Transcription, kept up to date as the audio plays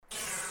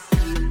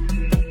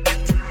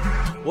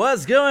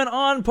What's going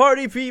on,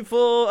 party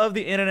people of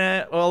the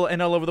internet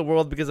and all over the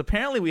world? Because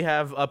apparently we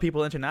have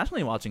people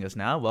internationally watching us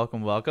now.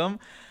 Welcome, welcome.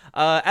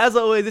 As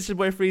always, it's your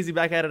boy Freezy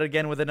back at it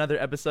again with another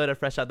episode of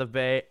Fresh Out the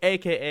Bay,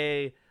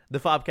 aka the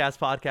Fobcast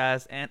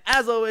podcast. And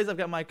as always, I've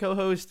got my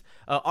co-host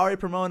Ari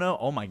Pramono.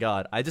 Oh my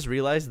god, I just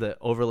realized the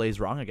overlay's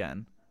wrong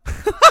again.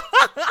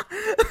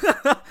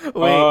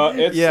 Wait,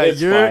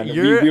 it's fine.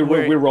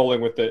 We're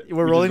rolling with it.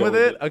 We're rolling with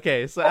it?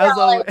 Okay, so as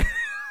always.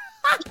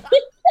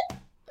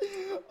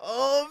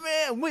 Oh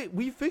man, wait,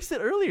 we fixed it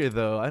earlier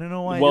though. I don't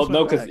know why. Well,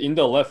 no, because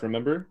Inda left,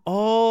 remember?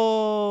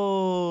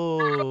 Oh.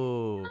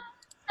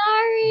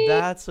 Sorry.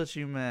 That's what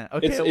you meant.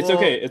 Okay,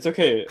 it's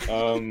okay.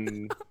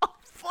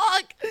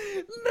 Fuck.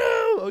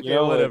 No. Okay, you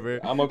know, whatever.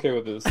 I'm okay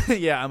with this.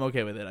 Yeah, I'm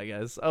okay with it, I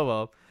guess. Oh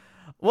well.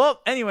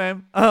 Well, anyway,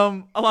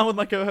 along with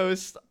my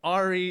co-host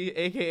Ari,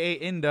 aka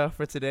Inda,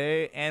 for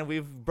today, and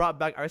we've brought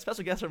back our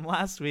special guest from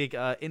last week,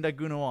 Inda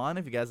Gunawan.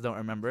 If you guys don't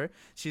remember,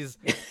 she's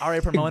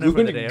Ari Pramono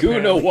for the day.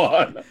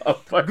 Gunawan,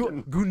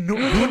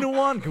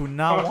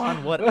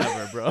 Gunawan,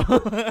 whatever, bro.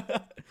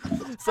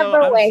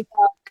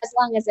 As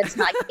long as it's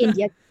not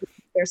India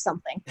or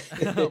something.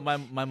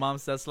 my mom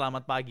says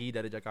Selamat pagi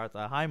dari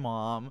Jakarta. Hi,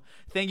 mom.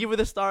 Thank you for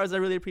the stars. I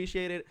really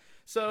appreciate it.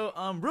 So,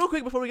 real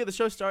quick before we get the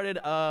show started,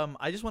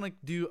 I just want to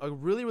do a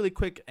really, really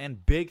quick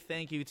and big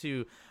thank you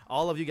to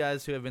all of you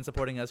guys who have been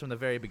supporting us from the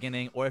very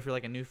beginning. Or if you're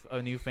like a new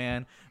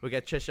fan, we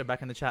got Chisha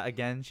back in the chat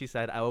again. She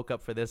said, "I woke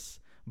up for this.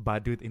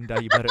 Badut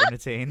Inda, you better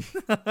entertain."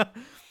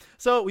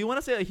 So we want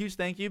to say a huge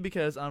thank you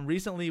because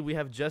recently we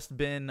have just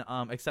been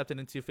accepted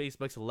into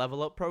Facebook's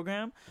Level Up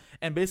program,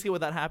 and basically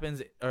what that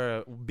happens,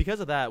 or because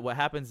of that, what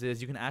happens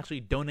is you can actually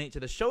donate to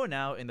the show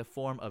now in the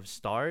form of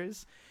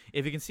stars.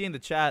 If you can see in the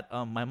chat,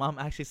 my mom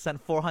actually sent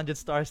 400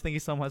 stars. Thank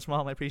you so much,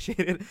 Mom. I appreciate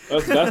it.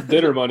 That's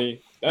dinner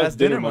money. That's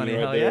dinner money.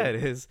 Right Hell there. yeah,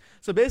 it is.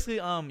 So basically,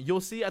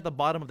 you'll see at the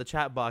bottom of the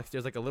chat box,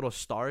 there's like a little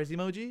stars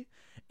emoji.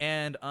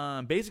 And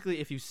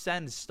basically, if you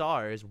send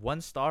stars,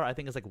 1 star, I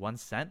think is like 1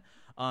 cent.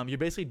 You're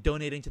basically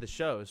donating to the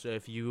show. So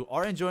if you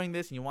are enjoying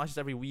this and you watch this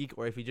every week,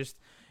 or if you just,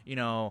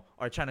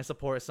 are trying to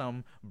support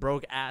some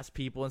broke ass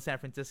people in San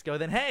Francisco,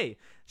 then hey,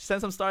 send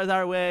some stars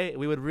our way.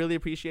 We would really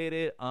appreciate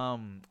it.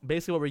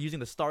 Basically what we're using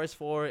the stars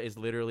for is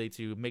literally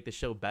to make the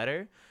show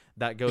better.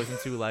 That goes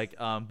into like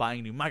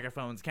buying new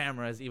microphones,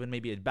 cameras, even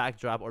maybe a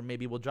backdrop, or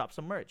maybe we'll drop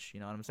some merch.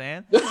 You know what I'm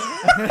saying?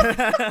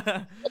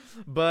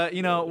 But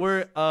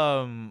we're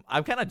I'm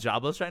kind of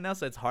jobless right now,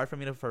 so it's hard for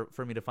me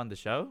to fund the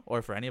show,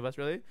 or for any of us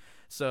really.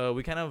 So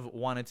we kind of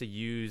wanted to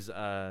use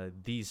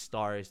these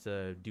stars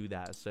to do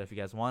that. So if you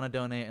guys want to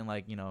donate and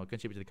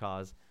contribute to the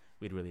cause,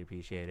 we'd really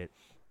appreciate it.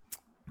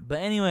 But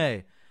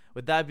anyway,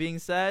 with that being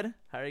said,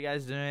 how are you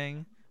guys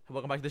doing?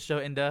 Welcome back to the show,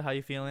 Inda. How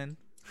you feeling?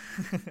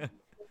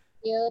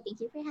 Thank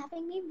you for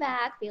having me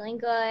back. Feeling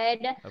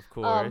good. Of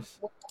course.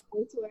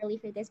 Way too early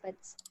for this, but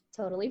it's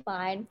totally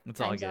fine. It's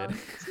all good.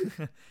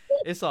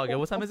 It's all good.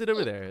 What time is it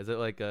over there? Is it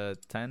like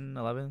 10,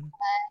 11?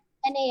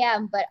 10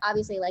 a.m. But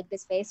obviously,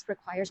 this face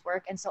requires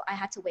work, and so I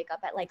had to wake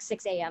up at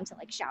 6 a.m. to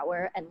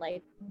shower and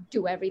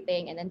do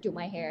everything, and then do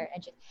my hair,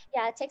 and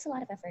it takes a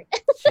lot of effort.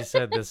 She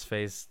said this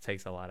face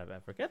takes a lot of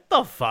effort. Get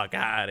the fuck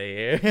out of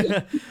here.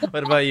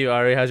 What about you,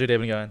 Ari? How's your day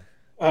been going?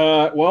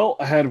 Well,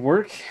 I had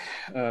work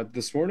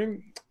this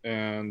morning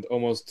and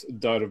almost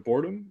died of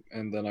boredom,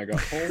 and then I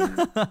got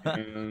home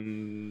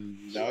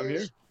and now I'm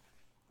here.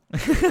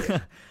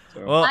 So.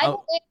 Well, by the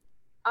way,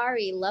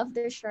 Ari, love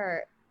the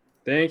shirt.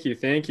 Thank you.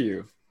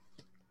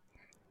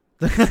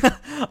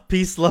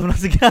 Peace, love,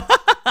 and again.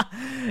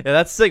 Yeah,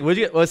 that's sick. What'd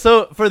you get? Well,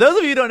 so for those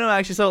of you who don't know,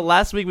 actually, so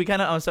last week we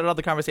kind of started off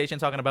the conversation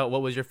talking about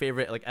what was your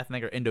favorite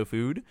ethnic or Indo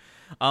food.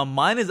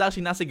 Mine is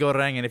actually nasi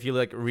goreng, and if you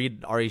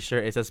read Ari's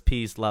shirt, it says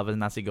peace, love, and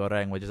nasi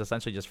goreng, which is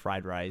essentially just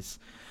fried rice.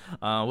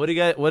 What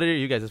are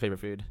you guys' favorite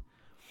food?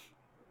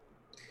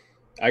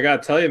 I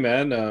gotta tell you,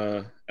 man.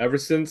 Ever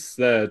since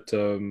that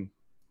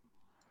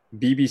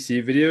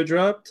BBC video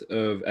dropped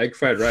of egg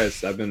fried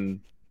rice, I've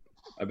been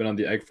on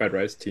the egg fried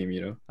rice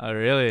team, Oh,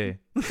 really?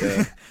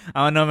 Yeah.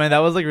 I don't know, man. That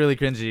was really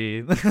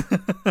cringy.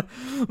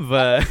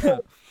 But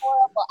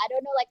horrible. I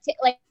don't know,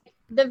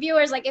 the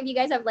viewers, if you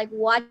guys have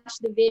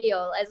watched the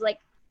video, as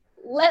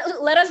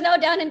let us know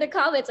down in the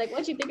comments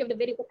what you think of the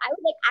video. But I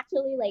was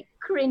actually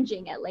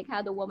cringing at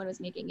how the woman was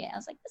making it. I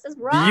was like, this is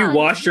wrong. Do you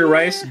wash your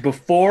rice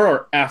before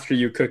or after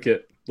you cook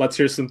it? Let's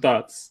hear some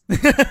thoughts.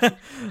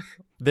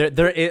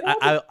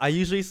 I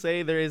usually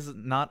say there is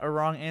not a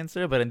wrong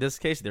answer, but in this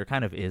case, there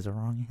kind of is a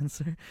wrong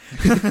answer.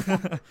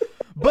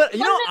 But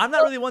I'm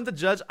not really one to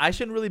judge. I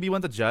shouldn't really be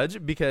one to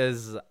judge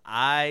because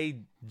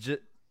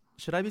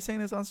should I be saying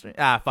this on stream?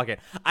 Fuck it.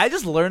 I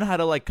just learned how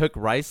to cook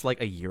rice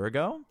a year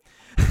ago.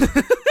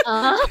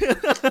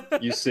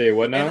 You say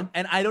what now?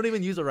 And I don't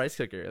even use a rice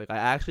cooker. I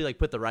actually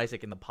put the rice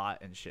in the pot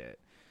and shit.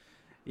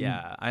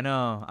 Yeah, I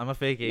know. I'm a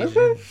fake Asian.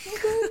 Okay.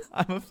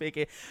 I'm a fake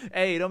Asian.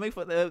 Hey, don't make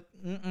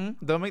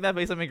don't make that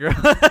face at me, girl.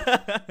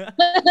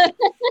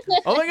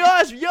 Oh my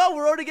gosh, yo,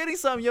 we're already getting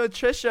some. Yo,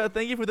 Trisha,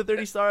 thank you for the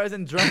 30 stars,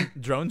 and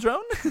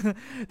drone.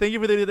 Thank you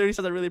for the 30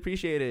 stars. I really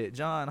appreciate it.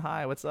 John,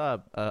 hi, what's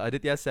up?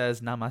 Aditya says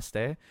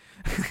namaste.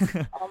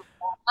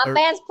 My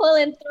man's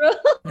pulling through.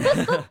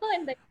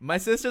 And the- My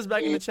sister's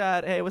back in the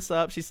chat. Hey, what's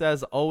up? She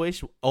says,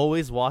 always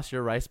wash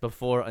your rice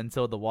before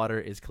until the water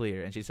is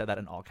clear. And she said that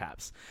in all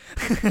caps.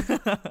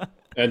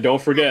 And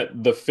don't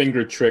forget the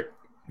finger trick.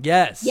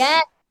 Yes.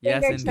 Yes,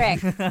 Yes, finger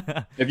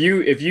indeed.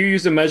 If you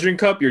use a measuring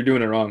cup, you're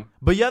doing it wrong.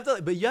 But you have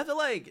to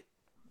like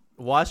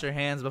wash your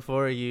hands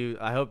before you.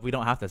 I hope we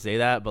don't have to say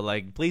that, but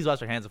like, please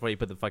wash your hands before you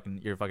put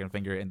your fucking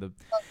finger in the.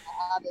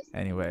 obviously.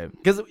 Anyway,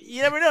 because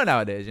you never know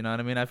nowadays. You know what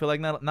I mean? I feel like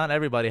not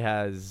everybody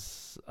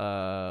has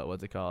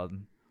what's it called,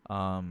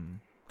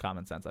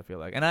 common sense. I feel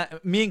like, and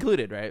me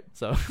included, right?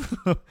 So,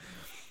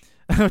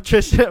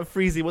 Trisha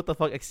Freezy, what the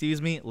fuck?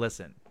 Excuse me.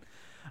 Listen.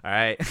 All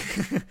right,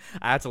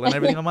 I have to learn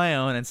everything on my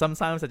own, and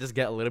sometimes I just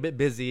get a little bit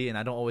busy, and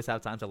I don't always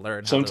have time to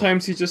learn.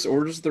 Sometimes he just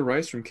orders the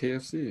rice from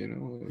KFC, you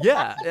know.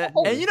 Yeah,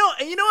 and you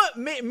know what?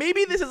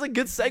 Maybe this is a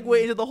good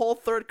segue into the whole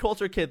third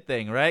culture kid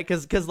thing, right?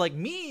 Because like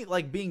me,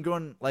 like being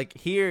grown like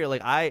here,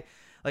 like I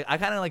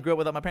kind of like grew up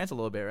without my parents a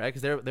little bit, right?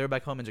 Because they were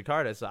back home in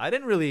Jakarta, so I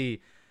didn't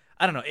really.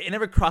 I don't know. It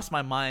never crossed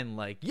my mind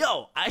like,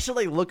 yo, I should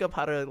like look up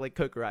how to like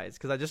cook rice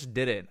because I just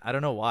didn't. I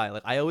don't know why.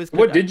 Like I always.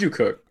 What did you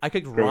cook? I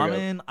cooked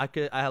ramen.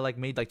 I like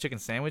made like chicken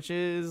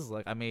sandwiches.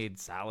 Like I made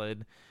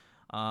salad.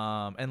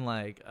 And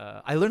like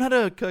I learned how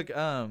to cook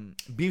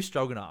beef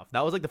stroganoff.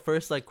 That was like the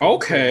first like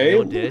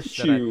real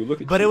dish.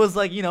 But it was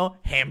like, you know,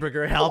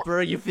 hamburger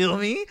helper. You feel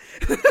me?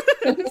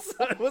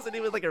 So it wasn't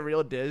even like a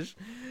real dish.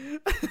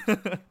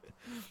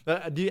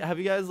 Have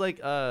you guys like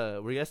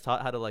were you guys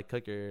taught how to like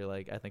cook your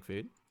like ethnic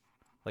food?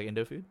 Like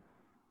Indo food?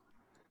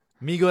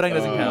 Mee goreng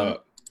doesn't count.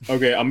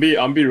 Okay, I'm be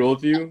real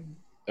with you.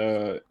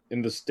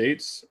 In the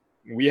States,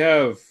 we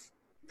have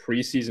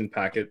pre-seasoned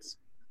packets,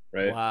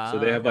 right? Wow. So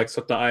they have like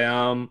soto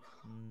ayam,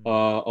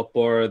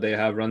 opor, they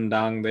have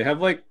rendang, they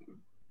have like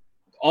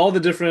all the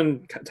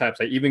different types,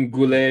 like even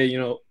gulai, you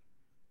know.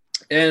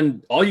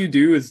 And all you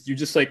do is you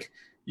just like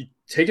you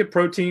take a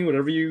protein,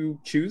 whatever you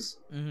choose.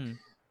 Mm-hmm.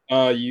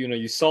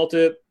 You salt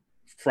it,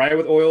 fry it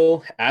with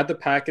oil, add the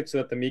packet so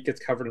that the meat gets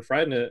covered and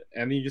fried in it,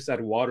 and then you just add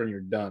water and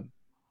you're done.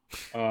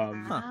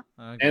 Okay.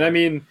 And I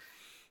mean,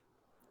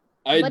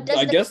 I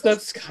guess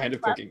that's kind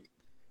of cooking.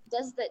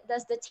 Does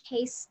the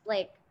taste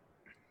like?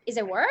 Is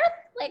it worth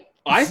like?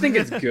 I think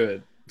it's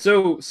good.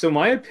 So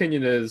my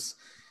opinion is,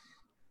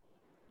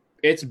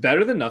 it's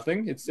better than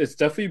nothing. It's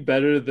definitely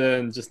better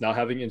than just not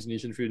having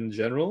Indonesian food in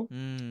general.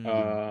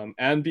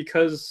 And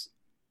because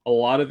a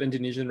lot of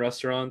Indonesian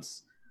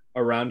restaurants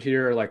around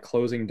here are like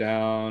closing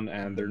down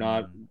and they're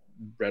not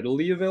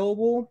readily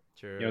available.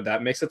 True. You know,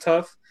 that makes it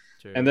tough.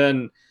 True. And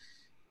then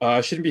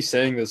I shouldn't be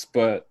saying this,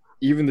 but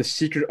even the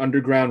secret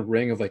underground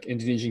ring of like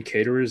Indonesian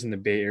caterers in the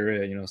Bay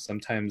Area, you know,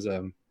 sometimes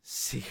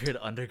secret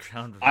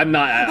underground ring. I'm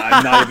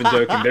not even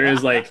joking. There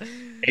is like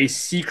a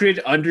secret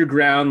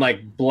underground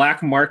like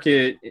black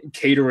market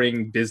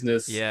catering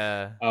business.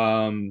 Yeah.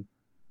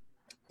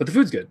 But the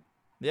food's good.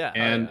 Yeah.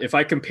 And if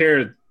I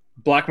compare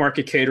black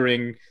market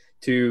catering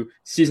to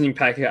seasoning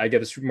packet I get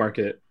at the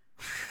supermarket,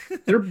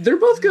 they're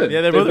both good.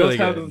 Yeah, they're both really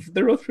good.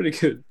 They're both pretty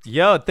good.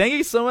 Yo, thank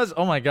you so much.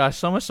 Oh my gosh,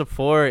 so much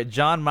support.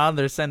 John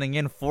Mandler sending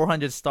in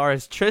 400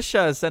 stars.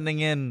 Trisha is sending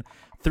in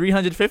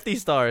 350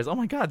 stars. Oh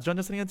my god, John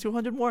is sending in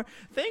 200 more.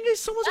 Thank you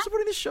so much for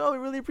supporting the show. We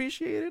really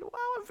appreciate it. Wow,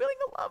 I'm feeling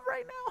the love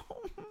right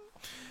now.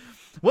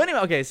 Well, anyway,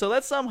 okay, so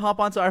let's hop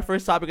on to our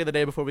first topic of the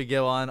day before we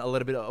go on a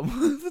little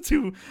bit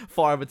too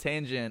far of a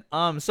tangent.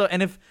 So,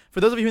 and if for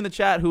those of you in the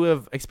chat who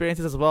have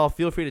experienced this as well,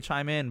 feel free to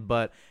chime in.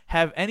 But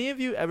have any of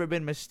you ever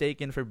been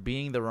mistaken for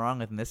being the wrong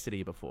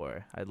ethnicity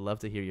before? I'd love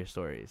to hear your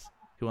stories.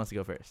 Who wants to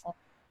go first?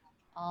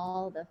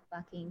 All the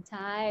fucking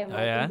time. Oh,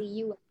 yeah? In the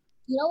U.S.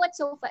 You know what's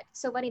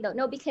so funny though?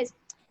 No, because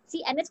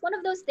see, and it's one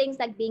of those things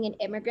like being an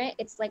immigrant.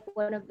 It's like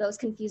one of those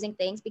confusing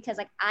things because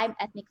like I'm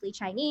ethnically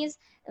Chinese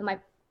and my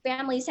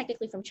family is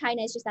technically from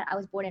China. It's just that I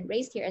was born and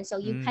raised here. And so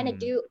you kind of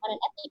do on an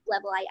ethnic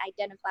level, I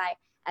identify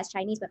as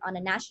Chinese, but on a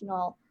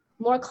national,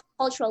 more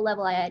cultural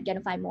level, I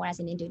identify more as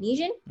an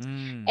Indonesian.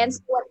 And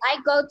so when I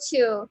go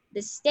to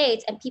the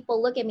States and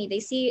people look at me, they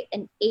see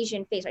an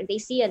Asian face, or they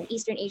see an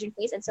Eastern Asian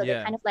face. And so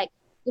they're kind of like,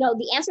 you know,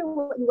 the answer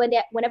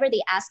whenever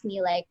they ask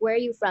me like, where are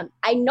you from?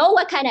 I know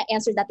what kind of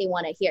answer that they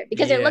want to hear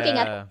because they're looking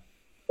at,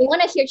 they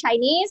want to hear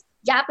Chinese,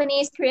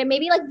 Japanese, Korean,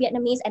 maybe like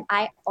Vietnamese. And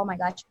oh my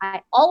gosh,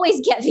 I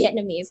always get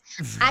Vietnamese.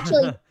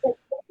 Actually,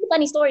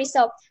 funny story.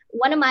 So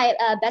one of my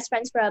best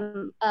friends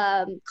from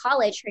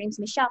college, her name's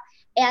Michelle,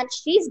 and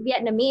she's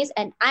Vietnamese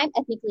and I'm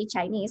ethnically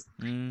Chinese.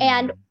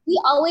 And we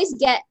always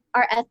get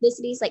our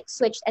ethnicities like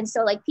switched. And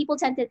so like people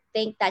tend to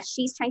think that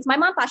she's Chinese. My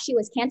mom thought she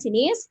was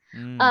Cantonese.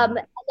 And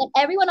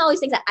everyone always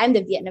thinks that I'm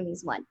the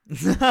Vietnamese one.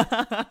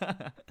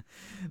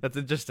 That's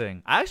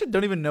interesting. I actually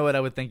don't even know what I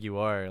would think you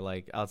are,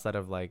 like outside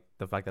of like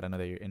the fact that I know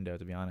that you're Indo,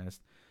 to be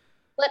honest.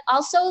 But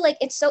also like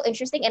it's so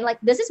interesting, and like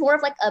this is more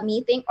of like a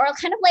me thing or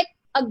kind of like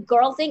a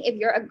girl thing. If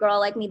you're a girl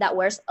like me that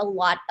wears a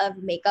lot of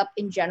makeup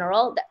in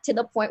general, to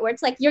the point where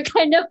it's like you're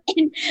kind of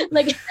in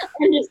like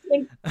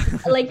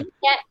like you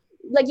can't,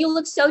 like you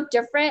look so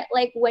different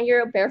like when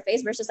you're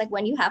barefaced versus like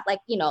when you have like,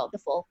 you know, the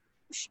full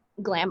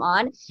glam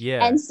on.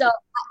 Yeah. And so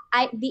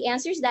the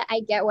answers that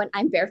I get when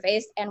I'm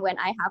barefaced and when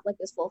I have like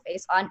this full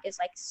face on is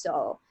like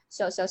so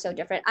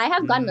different. I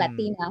have gone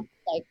Latina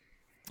like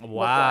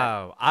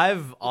wow before.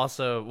 I've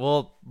also,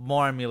 well,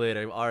 more on me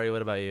later. Ari,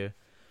 what about you?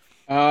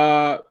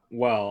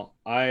 Well,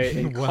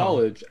 in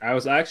college I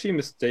was actually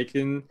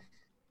mistaken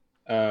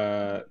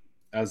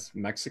as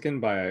Mexican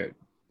by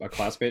a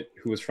classmate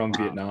who was from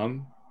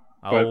Vietnam.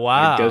 But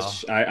wow.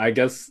 I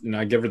guess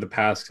I give her the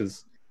pass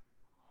because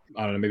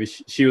I don't know, maybe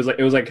she was like,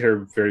 it was like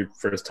her very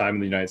first time in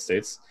the United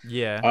States.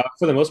 Yeah.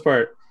 For the most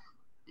part,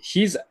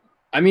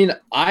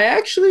 I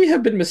actually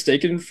have been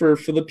mistaken for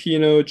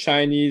Filipino,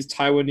 Chinese,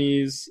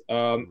 Taiwanese.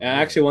 And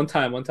actually one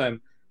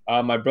time,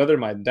 my brother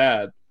and my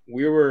dad,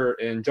 we were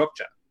in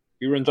Jogja.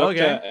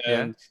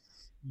 And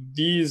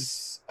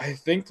these, I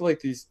think like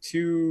these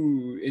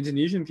two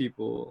Indonesian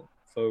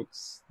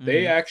folks,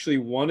 they actually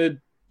wanted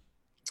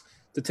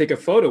to take a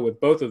photo with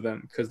both of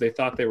them because they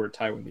thought they were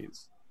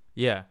Taiwanese.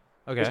 Yeah.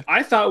 Okay. Which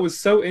I thought was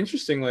so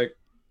interesting. Like,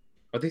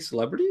 are they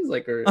celebrities?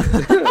 Like, or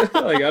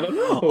like I don't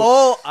know.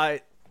 Oh, well,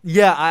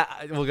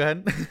 go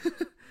ahead.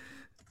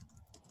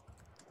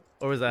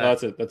 Or was that?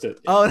 No, that's it.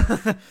 Yeah.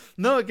 Oh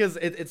no, because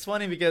it's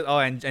funny because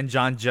and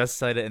John just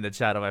said it in the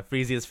chat. Oh, my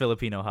Freezy is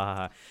Filipino,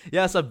 haha.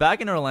 Yeah, so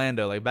back in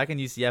Orlando, like back in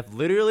UCF,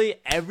 literally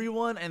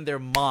everyone and their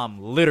mom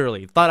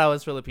literally thought I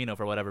was Filipino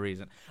for whatever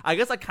reason. I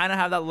guess I kind of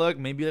have that look.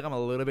 Maybe like I'm a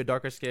little bit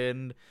darker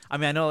skinned. I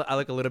mean, I know I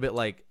look a little bit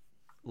like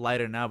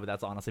lighter now, but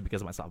that's honestly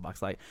because of my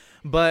softbox light.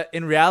 But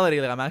in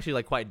reality, like I'm actually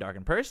like quite dark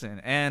in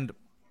person. And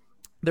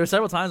there were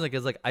several times like,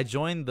 'cause like I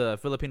joined the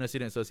Filipino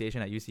Student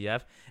Association at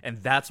UCF, and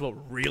that's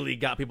what really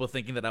got people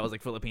thinking that I was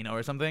like Filipino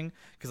or something.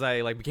 'Cause I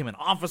like became an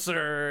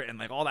officer and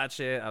like all that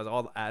shit. I was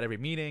all at every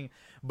meeting.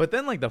 But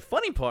then like the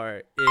funny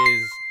part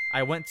is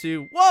I went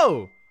to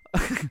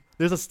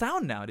there's a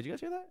sound now. Did you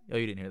guys hear that? Oh,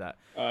 you didn't hear that.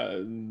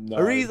 No.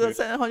 Ariza,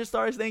 700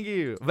 stars. Thank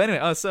you. But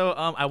anyway, so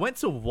I went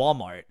to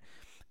Walmart.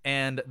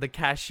 And the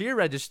cashier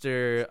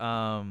register,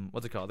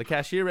 what's it called? The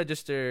cashier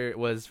register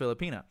was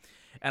Filipina.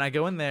 And I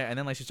go in there, and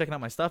then like she's checking out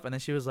my stuff, and then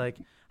she was like,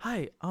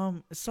 "Hi,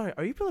 sorry,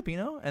 are you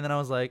Filipino?" And then I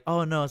was like,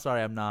 "Oh no,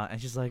 sorry, I'm not."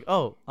 And she's like,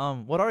 "Oh,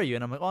 what are you?"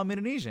 And I'm like, "Oh, I'm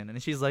Indonesian."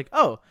 And she's like,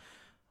 "Oh,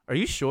 are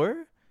you sure?"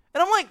 And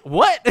I'm like,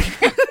 "What?"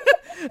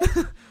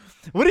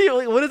 What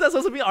is that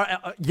supposed to be?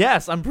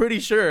 Yes, I'm pretty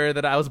sure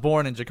that I was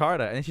born in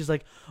Jakarta. And she's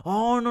like,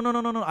 "Oh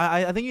no.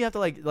 I think you have to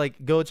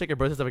like go check your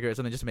birth certificate or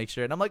something just to make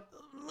sure." And I'm like,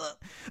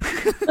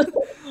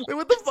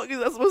 what the fuck is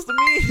that supposed to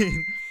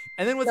mean?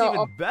 And then what's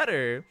even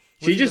better,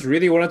 she just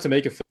really wanted to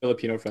make a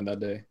Filipino friend that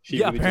day.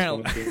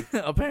 Apparently.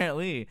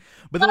 Apparently.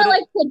 But then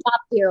like to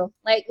adopt you.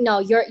 Like, no,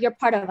 you're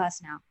part of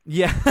us now.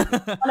 Yeah.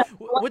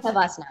 One of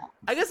us now.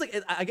 I guess like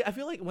I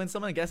feel like when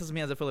someone guesses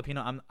me as a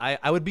Filipino,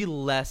 I would be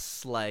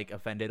less like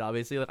offended.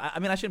 Obviously, like I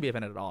mean I shouldn't be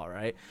offended at all,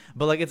 right?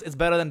 But like it's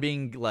better than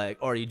being like,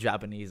 "Oh, are you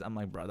Japanese?" I'm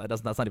like, bro,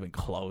 that's not even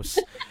close.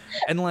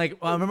 And like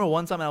I remember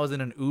one time I was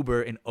in an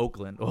Uber in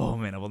Oakland. Oh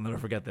man, I will never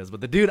forget this.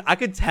 But the dude, I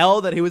could tell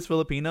that he was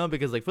Filipino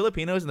because like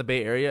Filipinos in the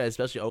Bay Area,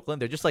 especially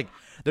Oakland, they're just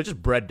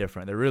bred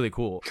different. They're really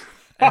cool.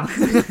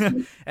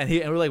 And we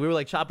were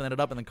like chopping it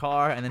up in the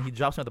car, and then he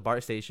drops me at the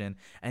BART station,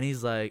 and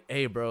he's like,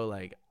 "Hey, bro,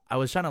 like I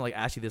was trying to like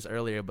ask you this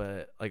earlier,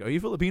 but like, are you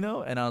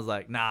Filipino?" And I was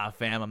like, "Nah,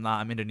 fam, I'm not.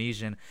 I'm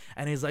Indonesian."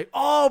 And he's like,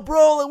 "Oh,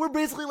 bro, like we're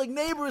basically like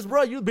neighbors,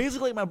 bro. You're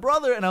basically like my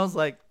brother." And I was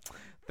like,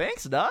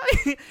 "Thanks, dog."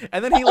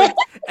 And then he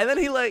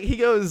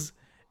goes,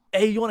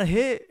 "Hey, you want to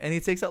hit?" And he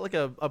takes out like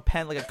a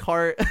pen, like a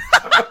cart.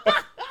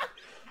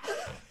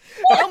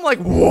 I'm like,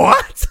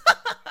 "What?"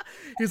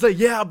 He's like,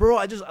 "Yeah, bro.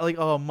 I just like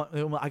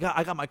I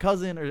got my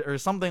cousin or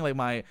something, like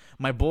my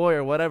boy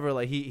or whatever.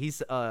 Like he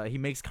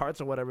makes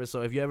carts or whatever.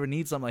 So if you ever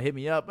need something, like, hit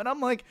me up." And I'm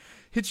like,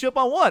 "Hit you up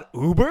on what?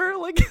 Uber?"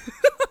 Like,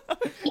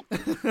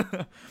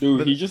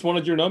 dude, he just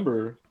wanted your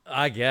number.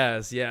 I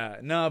guess, yeah.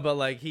 No, but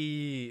like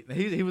he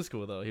was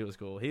cool though. He was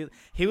cool.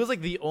 He was like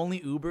the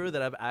only Uber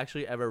that I've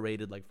actually ever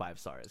rated like 5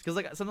 stars. Because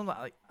like sometimes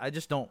like I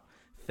just don't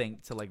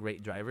think to like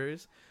rate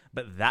drivers,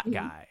 but that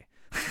guy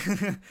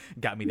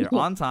got me there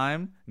on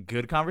time,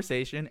 good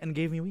conversation, and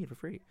gave me weed for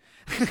free.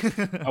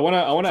 I wanna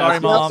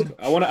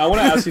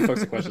ask you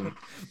folks a question.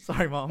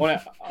 Sorry, Mom. I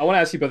wanna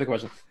ask you both a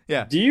question.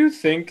 Yeah. Do you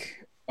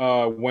think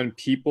when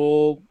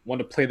people want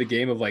to play the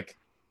game of like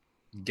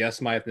guess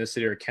my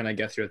ethnicity or can I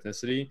guess your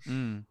ethnicity,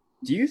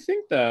 do you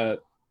think that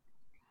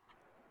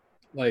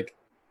like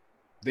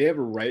they have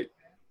a right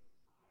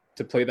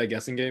to play that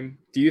guessing game?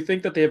 Do you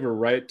think that they have a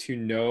right to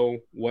know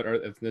what our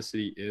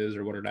ethnicity is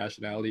or what our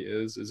nationality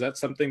is? Is that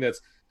something that's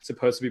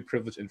supposed to be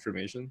privileged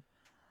information?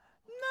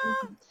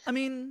 No, I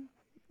mean,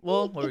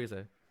 well, what were you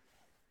say?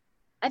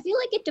 I feel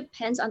like it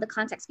depends on the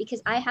context,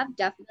 because I have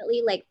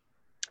definitely like,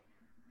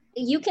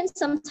 you can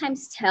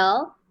sometimes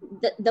tell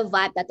the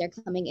vibe that they're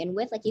coming in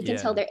with. Like you can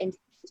tell their intentions,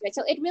 right?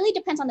 So it really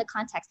depends on the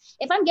context.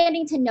 If I'm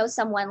getting to know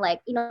someone, like,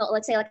 you know,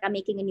 let's say like I'm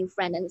making a new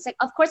friend, and it's like,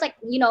 of course, like,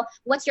 you know,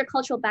 what's your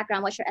cultural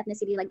background? What's your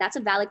ethnicity? Like that's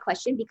a valid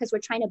question, because we're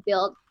trying to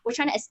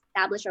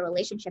establish a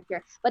relationship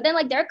here. But then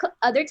like there are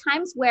other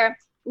times where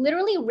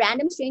literally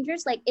random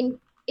strangers, like in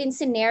in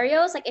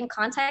scenarios, like in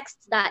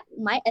contexts that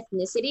my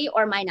ethnicity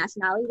or my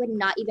nationality would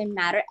not even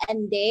matter,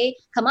 and they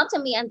come up to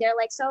me and they're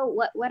like, so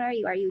what are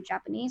you? Are you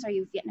Japanese? Are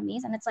you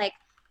Vietnamese? And it's like,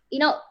 you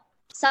know,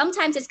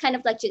 sometimes it's kind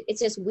of like,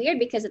 it's just weird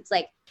because it's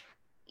like,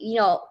 you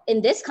know,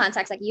 in this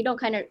context, like you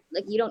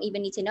don't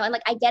even need to know. And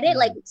like, I get it.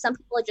 Like some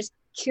people are just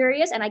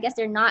curious, and I guess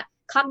they're not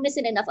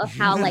cognizant enough of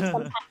how like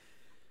sometimes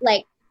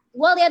like,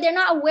 well, yeah, they're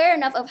not aware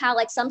enough of how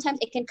like sometimes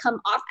it can come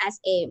off as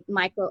a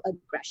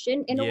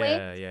microaggression in a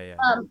way. Yeah.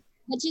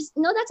 Which is,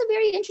 no, that's a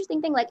very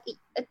interesting thing. Like,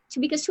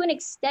 because to an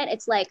extent,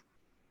 it's like,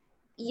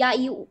 yeah,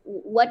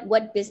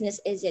 what business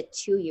is it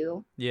to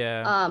you?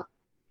 Yeah.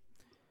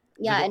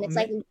 Yeah, and it's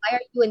like,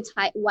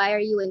 why are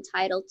you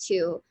entitled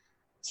to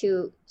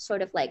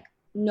sort of like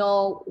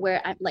know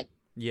where I'm like,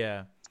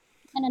 yeah,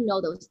 kind of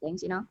know those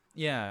things, you know?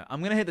 Yeah,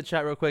 I'm gonna hit the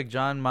chat real quick.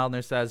 John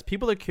Mildner says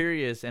people are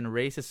curious and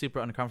race is super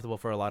uncomfortable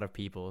for a lot of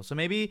people. So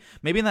maybe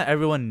not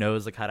everyone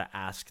knows like how to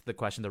ask the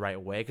question the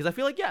right way. Because I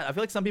feel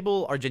like some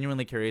people are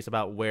genuinely curious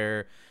about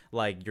where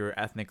like you're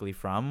ethnically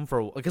from.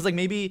 Because like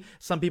maybe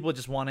some people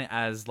just want it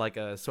as like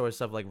a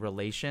source of like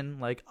relation.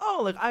 Like,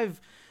 oh,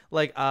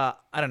 like I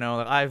don't know,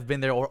 like I've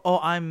been there, or oh,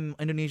 I'm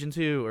Indonesian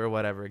too, or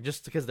whatever.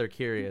 Just because they're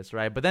curious,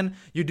 right? But then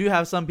you do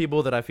have some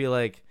people that I feel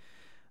like,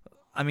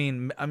 I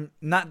mean, I'm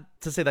not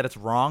to say that it's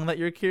wrong that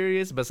you're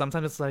curious, but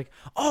sometimes it's like,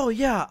 oh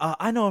yeah,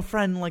 I know a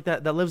friend like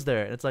that lives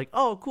there. And it's like,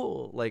 oh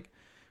cool, like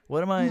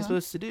what am I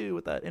supposed to do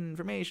with that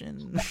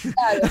information?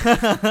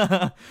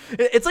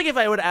 It's like if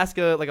I would ask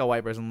a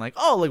white person, like,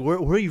 oh, like where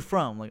are you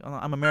from? Like, oh,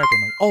 I'm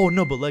American. Like, oh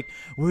no, but like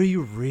where are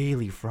you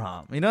really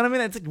from? You know what I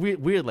mean? It's like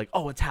weird. Like,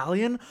 oh,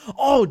 Italian?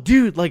 Oh,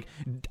 dude, like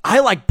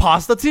I like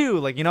pasta too.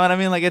 Like, you know what I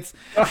mean? Like it's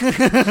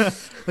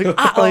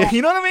like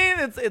you know what I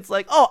mean? It's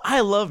like, oh, I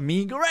love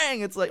mee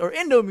goreng. It's like, or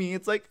Indomie.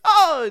 It's like,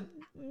 oh,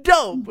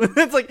 dope.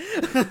 It's like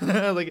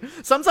like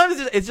sometimes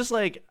it's just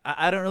like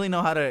I don't really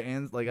know how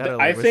to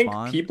I think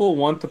people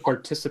want the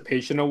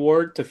participation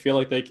award to feel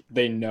like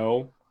they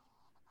know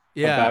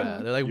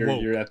about they're like your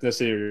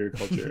ethnicity or your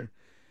culture.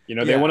 You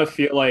know, they want to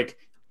feel like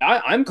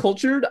I'm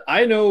cultured.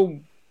 I know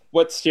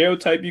what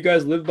stereotype you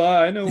guys live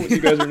by. I know what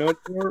you guys are known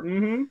for.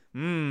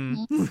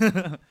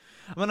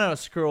 I'm gonna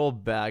scroll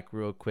back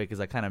real quick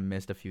because I kind of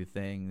missed a few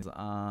things.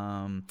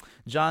 John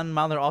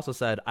Maldner also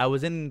said, I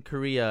was in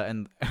Korea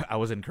and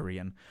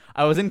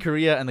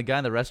the guy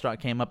in the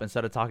restaurant came up and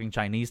started talking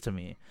Chinese to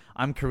me.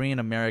 I'm Korean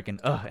American,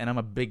 and I'm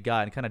a big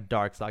guy and kind of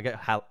dark, so I get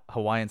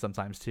Hawaiian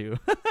sometimes too.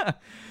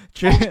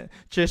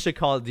 Trisha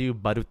called you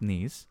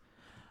Barutnis.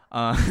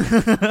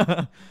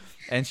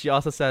 And she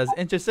also says,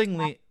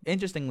 interestingly,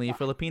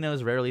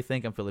 Filipinos rarely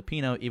think I'm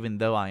Filipino, even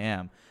though I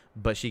am.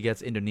 But she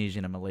gets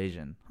Indonesian and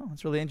Malaysian. Oh,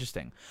 that's really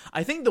interesting.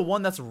 I think the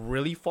one that's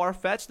really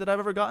far-fetched that I've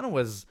ever gotten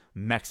was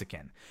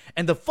Mexican.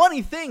 And the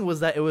funny thing was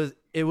that it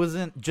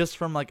wasn't just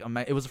from like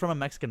it was from a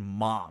Mexican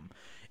mom.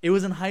 It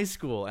was in high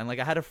school, and like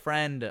I had a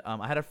friend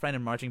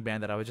in marching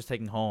band that I was just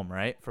taking home,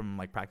 right, from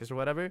like practice or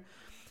whatever.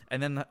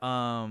 And then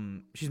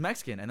she's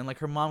Mexican, and then like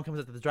her mom comes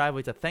up to the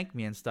driveway to thank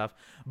me and stuff.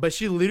 But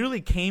she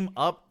literally came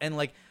up and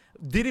like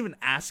didn't even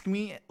ask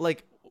me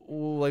like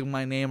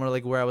my name or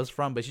like where I was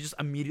from, but she just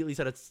immediately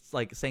started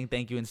like saying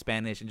thank you in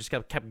Spanish and just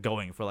kept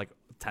going for like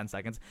 10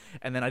 seconds.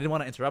 And then I didn't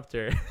want to interrupt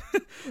her.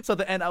 So at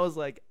the end I was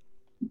like,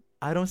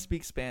 I don't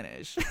speak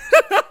Spanish.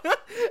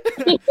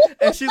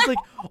 And she's like,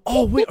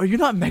 oh wait, are you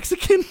not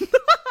Mexican? And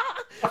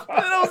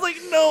I was like,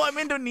 no, I'm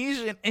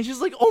Indonesian. And she's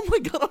like, oh my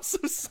god, I'm so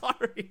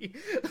sorry.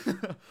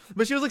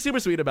 But she was like super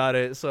sweet about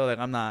it, so like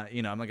I'm not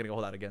gonna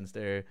hold out against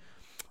her.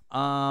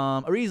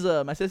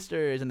 Ariza, my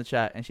sister, is in the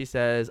chat, and she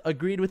says,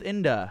 agreed with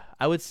Inda.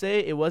 I would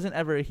say it wasn't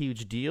ever a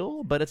huge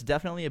deal, but it's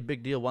definitely a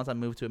big deal once I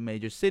moved to a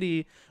major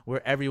city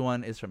where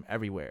everyone is from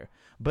everywhere.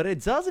 But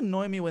it does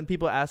annoy me when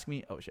people ask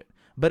me,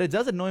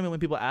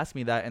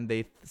 that, and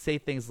they say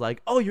things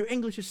like, oh, your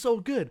English is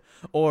so good,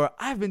 or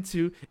I've been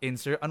to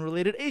insert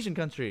unrelated Asian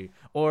country,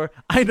 or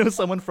I know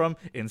someone from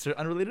insert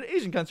unrelated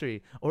Asian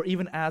country, or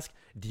even ask,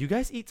 do you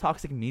guys eat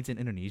toxic meats in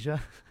Indonesia?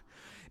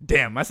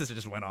 Damn, my sister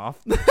just went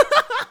off.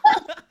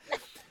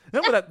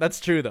 No, but that's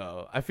true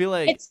though. I feel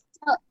like it's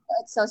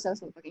so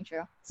fucking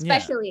true,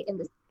 especially in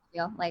this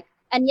video. Like,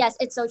 and yes,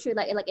 it's so true.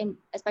 Like in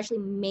especially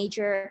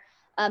major,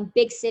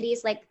 big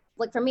cities. Like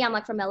for me, I'm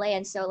like from LA,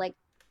 and so like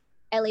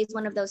LA is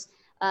one of those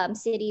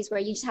cities where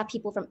you just have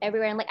people from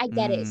everywhere, and like I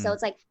get it. So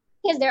it's like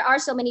because there are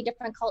so many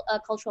different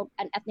cultural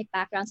and ethnic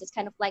backgrounds. It's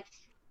kind of like,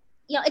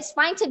 you know, it's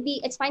fine to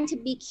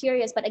be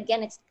curious, but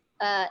again, it's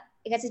I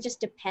guess it just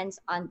depends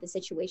on the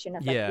situation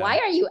of like why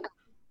are you,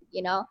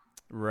 you know?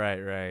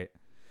 Right.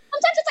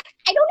 Sometimes it's like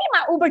I don't need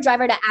my Uber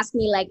driver to ask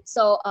me like,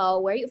 so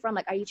where are you from?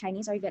 Like, are you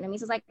Chinese? Are you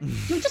Vietnamese? It's like,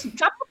 dude, just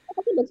drop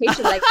the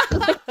location. Like,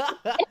 I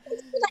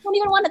don't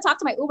even want to talk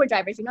to my Uber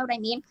drivers. You know what I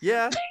mean?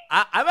 Yeah,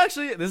 I'm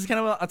actually, this is kind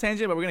of a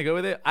tangent, but we're gonna go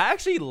with it. I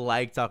actually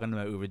like talking to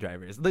my Uber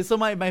drivers. So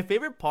my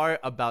favorite part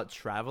about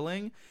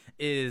traveling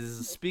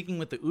is speaking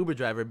with the Uber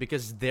driver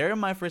because they're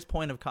my first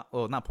point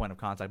of not point of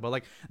contact, but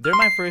like they're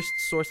my first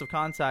source of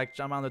contact.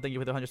 John Mando, thank you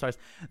for the 100 stars.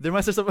 They're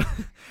my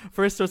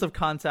first source of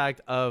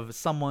contact of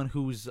someone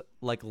who's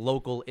like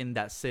local in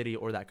that city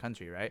or that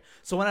country, right?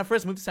 So when I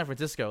first moved to San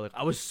Francisco, like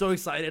I was so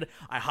excited.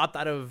 I hopped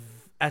out of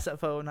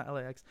SFO, not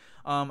LAX.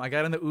 I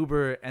got in the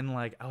Uber and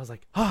like I was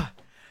like,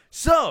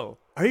 so,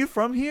 are you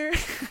from here?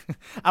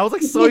 I was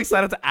like so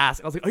excited to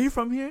ask. I was like, are you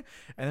from here?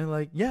 And they're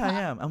like, yeah,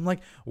 I am. I'm like,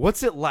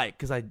 what's it like?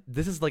 Because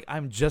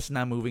I'm just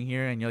now moving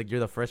here and you're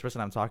the first person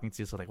I'm talking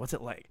to. So like, what's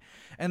it like?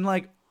 And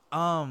like,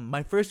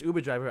 my first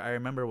Uber driver I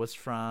remember was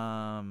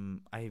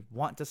from, I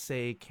want to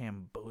say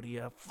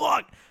Cambodia.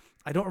 Fuck!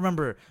 I don't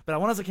remember, but I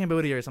want to say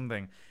Cambodia or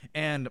something.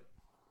 And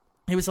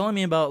he was telling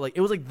me about like it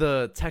was like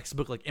the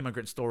textbook like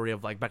immigrant story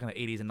of like back in the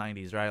 80s and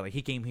 90s, right? Like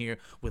he came here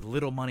with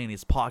little money in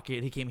his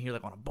pocket. He came here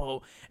like on a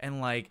boat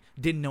and like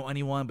didn't know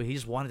anyone, but he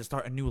just wanted to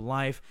start a new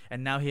life.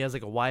 And now he has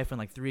like a wife and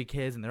like 3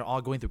 kids, and they're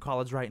all going through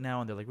college right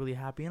now, and they're like really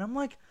happy. And I'm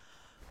like,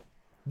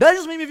 that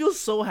just made me feel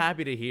so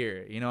happy to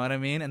hear. You know what I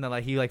mean? And then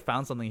like he like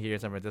found something here in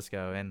San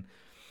Francisco, and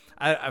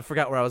I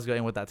forgot where I was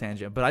going with that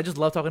tangent, but I just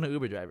love talking to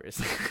Uber drivers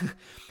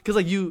because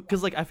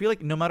I feel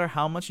like no matter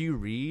how much you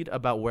read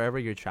about wherever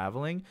you're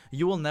traveling,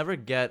 you will never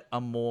get a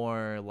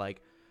more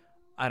like,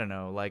 I don't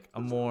know, like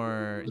a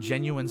more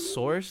genuine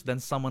source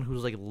than someone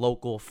who's like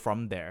local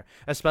from there,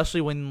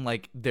 especially when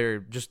like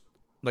they're just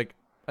like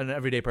an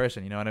everyday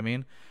person. You know what I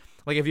mean?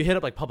 Like if you hit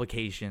up like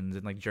publications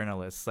and like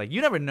journalists, like you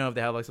never know if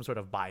they have like some sort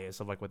of bias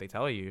of like what they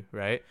tell you,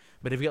 right?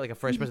 But if you get like a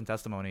first person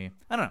testimony,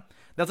 I don't know.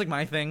 That's like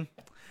my thing.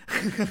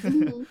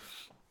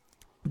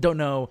 Don't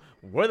know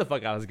where the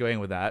fuck I was going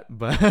with that,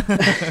 but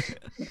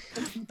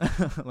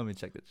let me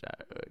check the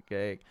chat.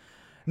 Okay.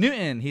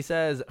 Newton, he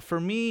says, for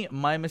me,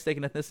 my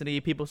mistaken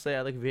ethnicity, people say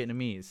I like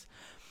Vietnamese.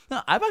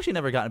 No, I've actually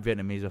never gotten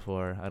Vietnamese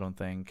before, I don't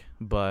think.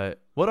 But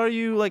what are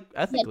you like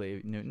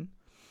ethnically, Newton?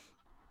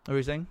 What were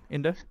you saying,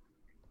 Inda?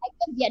 I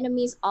get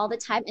Vietnamese all the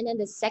time, and then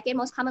the second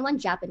most common one,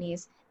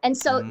 Japanese. And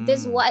so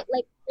this what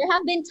like there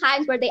have been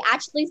times where they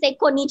actually say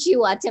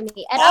konnichiwa to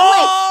me, and I'm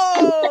like,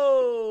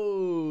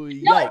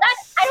 no, that,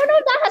 I don't know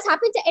if that has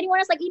happened to anyone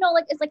else. Like, you know,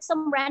 like it's like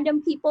some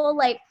random people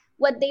like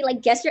what they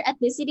like guess your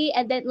ethnicity,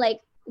 and then like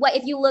what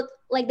if you look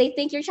like they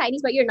think you're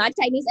Chinese but you're not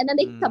Chinese, and then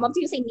they come up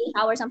to you and say ni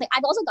hao or something.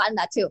 I've also gotten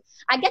that too.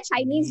 I get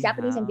Chinese,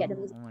 Japanese, and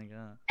Vietnamese. Oh my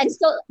god. And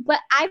so, but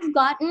I've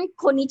gotten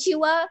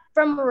konnichiwa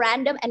from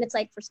random, and it's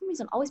like for some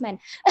reason always men.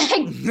 I've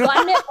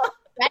gotten it from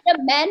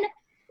random men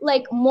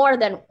like more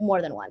than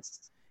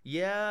once.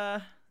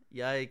 Yeah.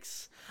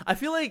 Yikes. I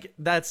feel like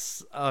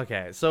that's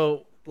okay.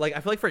 So like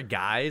I feel like for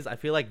guys, I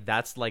feel like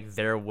that's like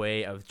their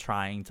way of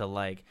trying to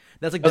like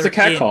that's a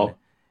cat call.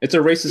 It's a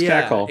racist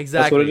cat call.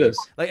 Exactly. That's what it is.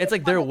 Like it's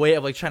like their way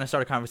of like trying to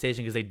start a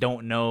conversation because they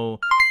don't know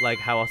like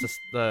how else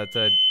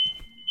to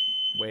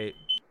wait.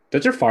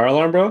 That's your fire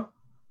alarm, bro?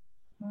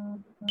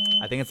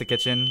 I think it's the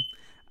kitchen.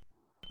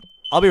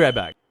 I'll be right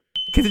back.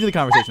 Continue the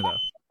conversation though.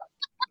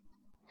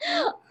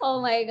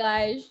 Oh my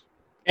gosh.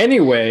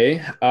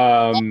 Anyway,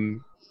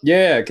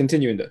 yeah,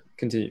 continue.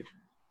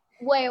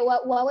 Wait,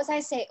 what was I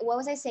saying? What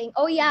was I saying?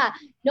 Oh yeah,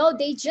 no,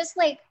 they just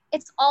like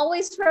it's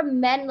always from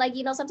men. Like,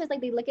 you know, sometimes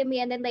like they look at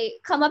me and then they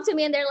come up to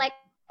me and they're like,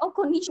 "Oh,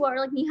 konnichiwa," or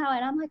like "ni hao,"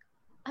 and I'm like,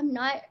 I'm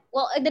not.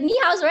 Well, the ni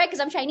hao's right because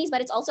I'm Chinese,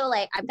 but it's also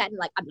like I'm kind of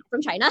like I'm not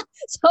from China,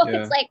 so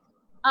Yeah. it's like,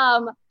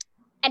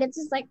 and it's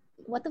just like,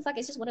 what the fuck?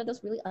 It's just one of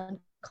those really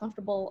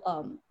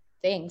uncomfortable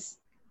things.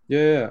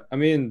 Yeah, I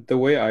mean, the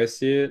way I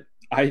see it,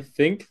 I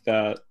think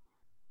that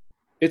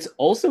it's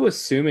also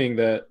assuming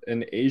that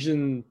an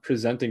Asian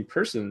presenting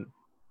person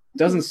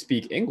doesn't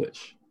speak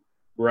English,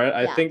 right?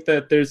 I think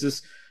that there's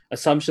this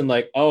assumption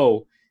like,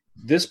 oh,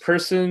 this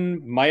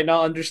person might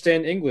not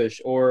understand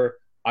English, or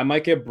I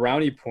might get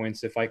brownie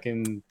points if I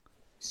can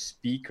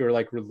speak or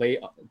like relate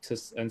to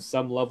on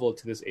some level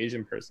to this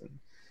Asian person.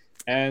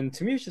 And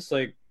to me, it's just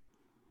like,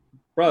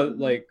 bro,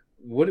 like,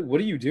 what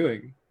are you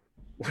doing?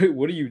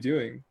 What are you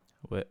doing?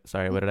 What?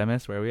 Sorry, what did I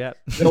miss? Where are we at?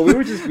 No, we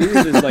were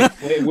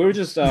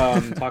just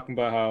talking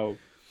about how,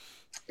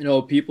 you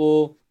know,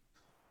 people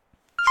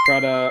try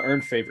to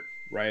earn favor,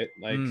 right?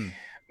 Like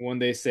when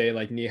they say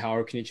like ni hao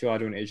or konnichiwa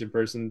to an Asian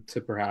person to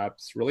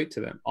perhaps relate to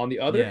them. On the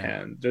other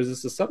hand, there's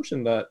this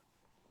assumption that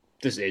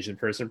this Asian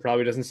person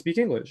probably doesn't speak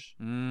English.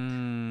 I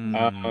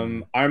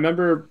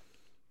remember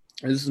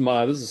this is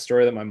a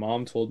story that my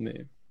mom told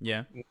me.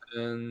 Yeah.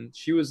 And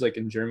she was like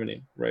in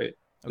Germany, right?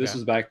 Okay. This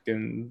was back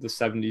in the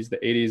 70s, the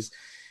 80s.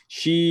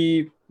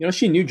 She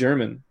knew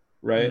German,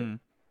 right?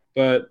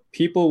 But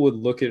people would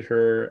look at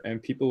her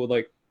and people would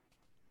like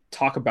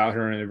talk about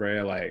her in a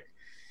very like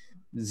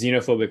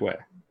xenophobic way.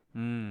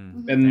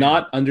 And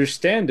not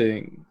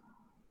understanding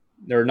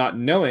or not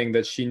knowing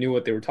that she knew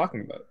what they were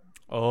talking about.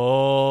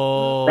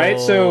 Oh. Right?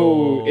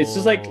 So it's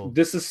just like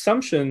this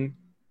assumption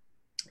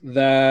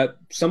that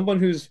someone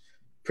who's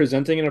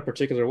presenting in a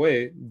particular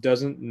way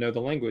doesn't know the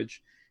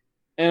language.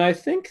 And I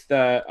think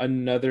that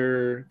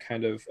another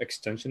kind of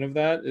extension of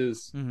that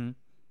is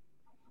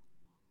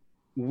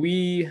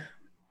we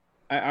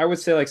I would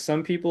say like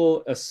some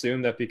people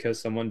assume that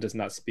because someone does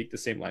not speak the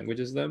same language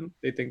as them,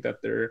 they think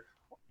that they're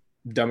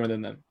dumber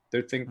than them.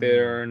 They think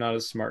they're not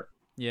as smart.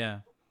 Yeah.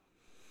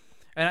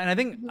 And I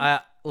think I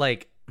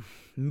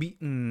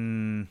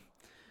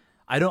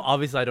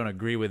don't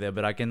agree with it,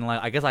 but I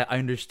guess I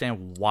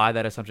understand why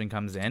that assumption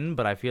comes in,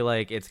 but I feel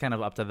like it's kind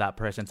of up to that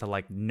person to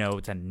like know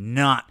to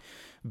not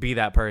be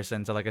that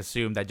person, to like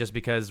assume that just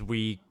because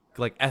we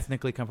like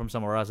ethnically come from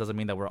somewhere else doesn't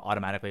mean that we're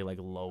automatically like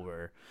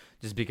lower,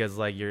 just because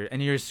like you're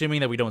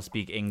assuming that we don't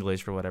speak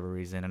English for whatever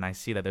reason. And I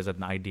see that there's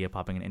an idea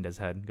popping in Inda's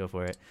head. Go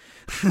for it.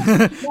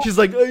 She's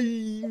like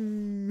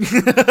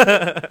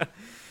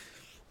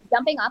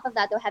Jumping off of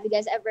that though, have you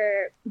guys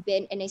ever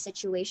been in a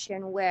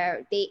situation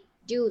where they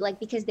do like,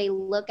 because they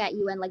look at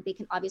you and like they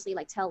can obviously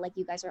like tell like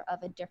you guys are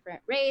of a different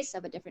race,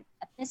 of a different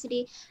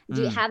ethnicity?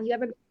 Have you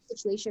ever been in a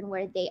situation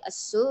where they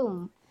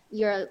assume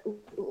your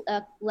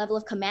level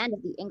of command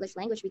of the English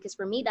language? Because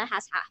for me that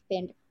has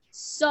happened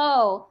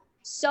so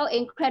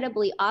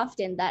incredibly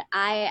often that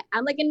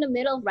I'm like in the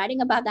middle of writing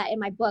about that in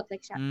my book,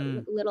 like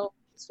little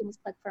shameless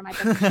plug for my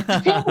book.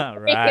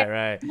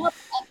 right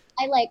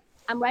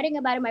I'm writing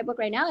about it in my book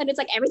right now, and it's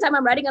like every time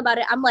I'm writing about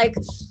it I'm like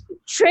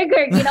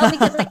triggered,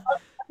 because like all the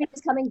stuff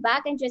is coming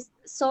back, and just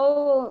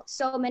so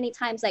many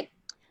times, like,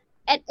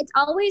 and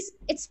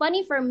it's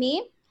funny for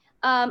me.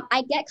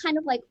 I get kind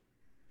of like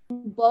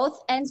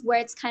both ends, where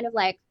it's kind of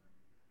like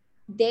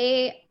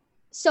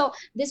so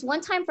this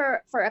one time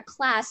for a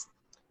class,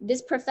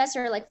 this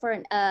professor, like for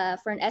an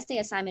essay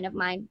assignment of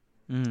mine,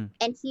 and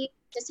he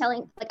just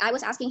telling, like, I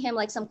was asking him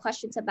like some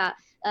questions about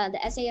the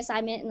essay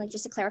assignment, and like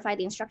just to clarify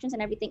the instructions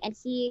and everything, and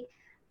he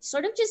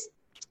sort of just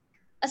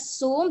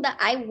assumed that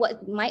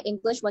my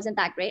English wasn't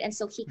that great, and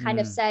so he kind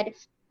of said,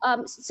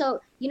 so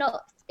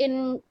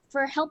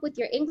for help with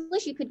your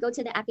English, you could go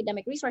to the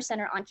Academic Resource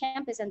Center on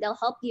campus, and they'll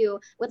help you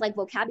with like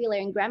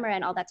vocabulary and grammar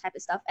and all that type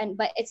of stuff.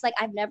 But it's like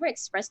I've never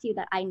expressed to you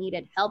that I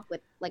needed help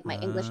with like my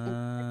English.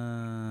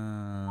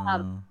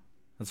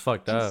 That's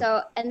fucked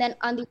up. And then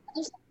on the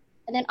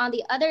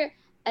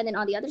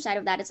other side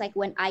of that, it's like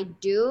when I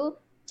do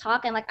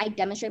talk and like I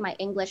demonstrate my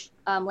English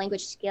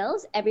language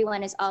skills,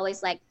 everyone is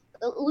always like,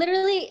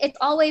 literally, it's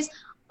always,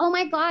 oh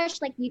my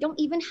gosh, like you don't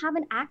even have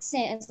an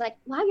accent. And it's like,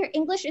 wow, your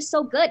English is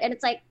so good. And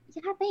it's like,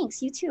 yeah,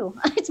 thanks, you too.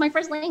 It's my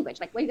first language.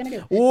 Like, what are you gonna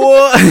do?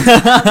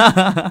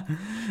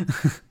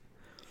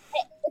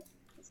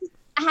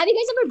 Have you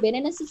guys ever been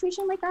in a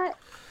situation like that?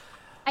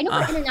 I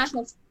know for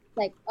international,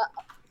 like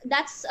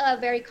that's a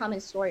very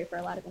common story for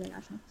a lot of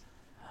internationals.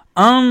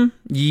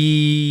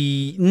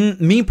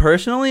 Me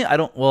personally, I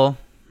don't. Well,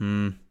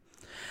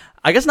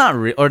 I guess not.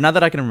 Or not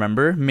that I can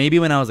remember. Maybe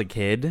when I was a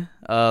kid,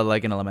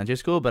 like in elementary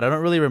school, but I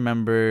don't really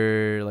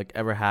remember like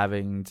ever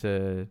having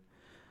to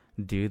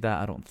do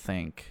that. I don't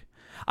think.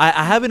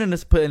 I have been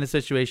put in a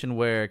situation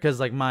where, because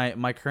like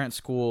my current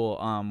school,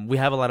 we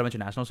have a lot of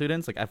international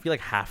students. Like I feel like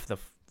half the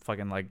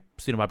fucking like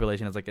student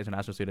population is like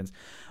international students.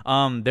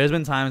 There's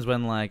been times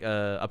when like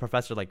a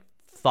professor like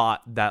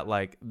thought that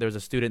like there's a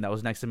student that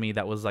was next to me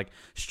that was like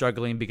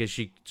struggling because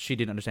she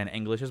didn't understand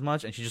English as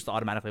much, and she just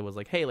automatically was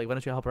like, hey, like why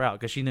don't you help her out,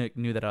 because she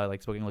knew that I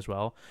like spoke English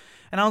well.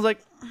 And I was like,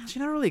 she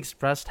never really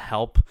expressed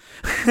help.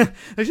 Like,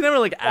 she never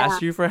like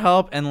asked you for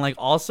help. And like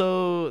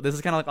also, this is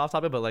kind of like off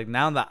topic, but like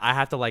now that I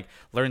have to like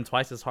learn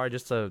twice as hard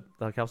just to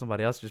like help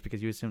somebody else just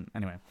because you assume,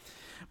 anyway.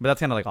 But that's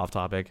kind of like off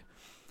topic.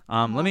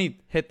 Let me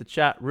hit the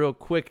chat real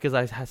quick because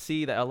I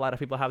see that a lot of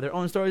people have their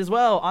own stories as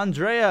well.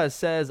 Andrea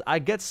says, I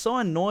get so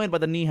annoyed by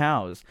the ni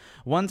haos.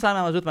 One time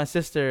I was with my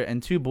sister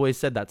and two boys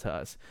said that to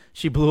us.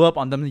 She blew up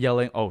on them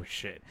yelling, oh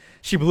shit.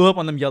 She blew up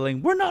on them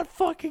yelling, we're not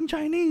fucking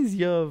Chinese,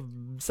 you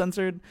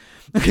censored.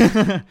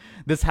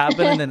 This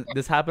happened in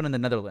the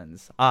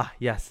Netherlands. Ah,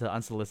 yes,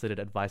 unsolicited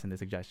advice and the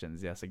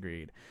suggestions. Yes,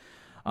 agreed.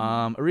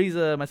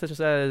 Ariza, my sister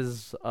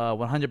says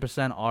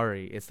 100%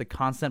 Ari. It's the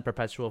constant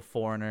perpetual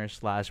foreigner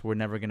 / we're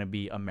never gonna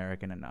be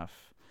American enough.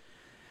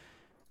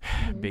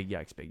 Big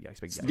yikes.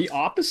 The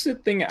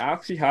opposite thing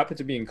actually happened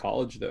to me in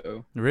college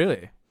though.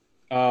 Really?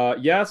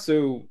 Yeah,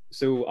 so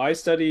I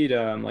studied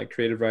like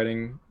creative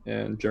writing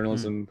and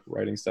journalism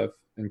writing stuff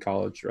in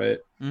college, right?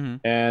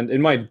 And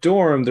in my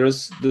dorm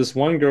there's this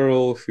one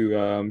girl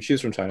who she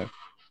was from China.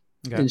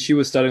 Okay. And she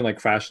was studying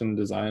like fashion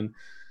design,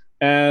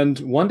 and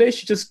one day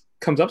she just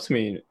comes up to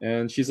me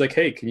and she's like,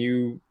 hey, can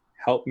you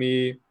help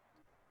me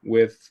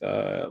with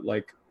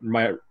like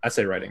my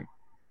essay writing?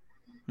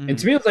 And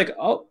to me, it's like,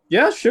 oh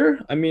yeah, sure.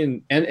 I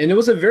mean, and it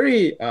was a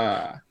very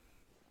I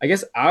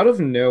guess out of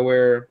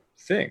nowhere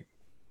thing,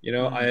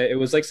 it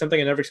was like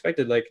something I never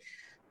expected. Like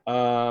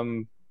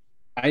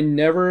I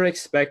never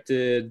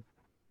expected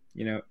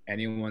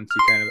anyone to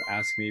kind of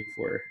ask me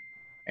for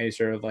any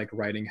sort of like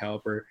writing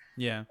help or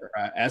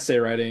essay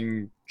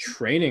writing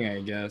training,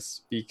 I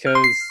guess, because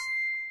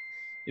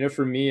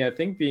for me, I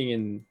think being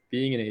an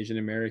Asian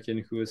American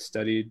who has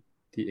studied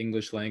the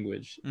English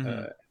language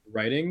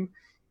writing,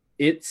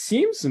 it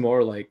seems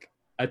more like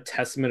a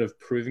testament of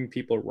proving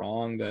people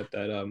wrong that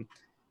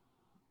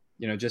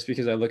just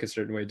because I look a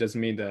certain way doesn't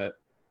mean that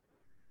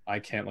I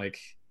can't like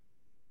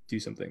do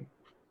something.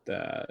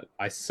 that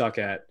I suck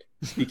at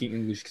speaking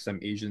English because I'm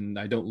Asian.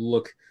 I don't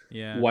look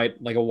Yeah.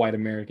 white like a white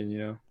American, you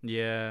know.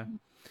 Yeah.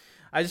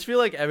 I just feel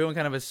like everyone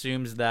kind of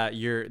assumes that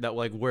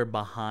like we're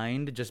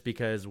behind just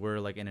because we're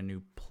like in a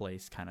new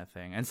place kind of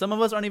thing. And some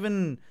of us aren't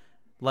even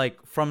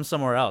like from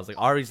somewhere else. Like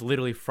Ari's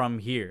literally from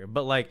here.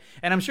 But like,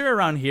 and I'm sure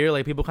around here,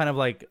 like people kind of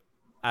like,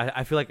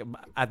 I feel like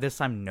at this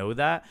time know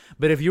that.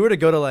 But if you were to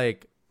go to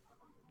like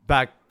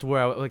back to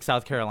where like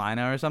South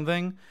Carolina or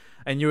something,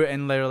 and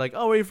they're like,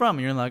 oh, where are you from?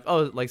 And you're like,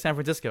 oh, like San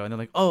Francisco. And they're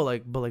like, oh,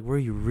 like, but like, where are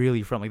you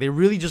really from? Like, they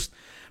really just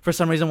for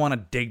some reason want to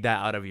dig that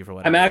out of you for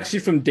whatever. I'm actually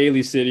from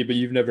Daly City, but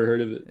you've never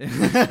heard of it.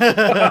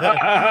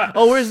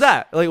 Oh, where's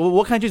that? Like,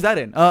 what country is that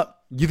in?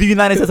 The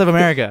United States of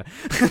America.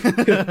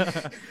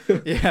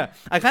 Yeah,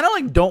 I kind of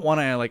like don't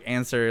want to like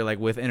answer like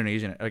with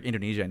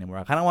Indonesia anymore.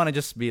 I kind of want to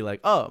just be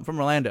like, oh, I'm from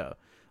Orlando.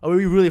 Oh, where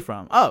are you really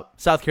from? Oh,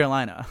 South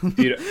Carolina.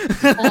 Dude,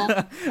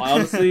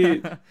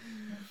 honestly,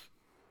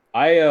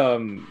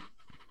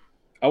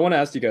 I want to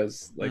ask you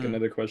guys like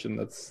another question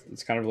that's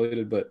kind of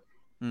related, but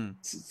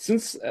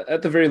since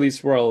at the very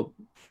least we're all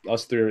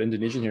us three are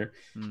Indonesian here,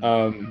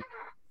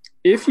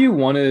 if you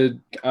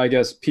wanted, I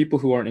guess, people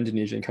who aren't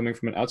Indonesian coming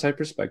from an outside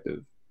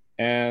perspective,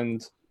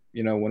 and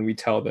you know, when we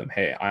tell them,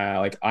 hey,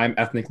 I'm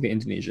ethnically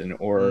Indonesian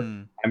or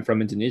I'm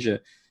from Indonesia,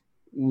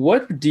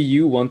 what do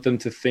you want them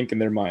to think in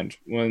their mind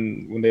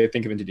when they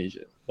think of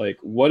Indonesia? Like,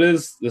 what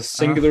is the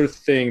singular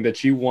thing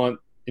that you want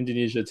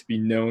Indonesia to be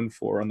known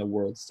for on the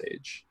world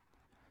stage?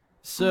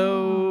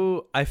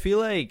 So I feel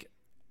like,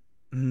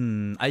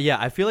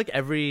 I feel like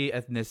every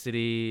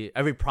ethnicity,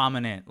 every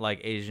prominent like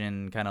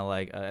Asian kind of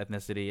like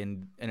ethnicity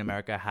in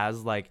America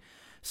has like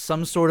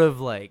some sort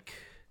of like,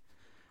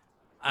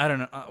 I don't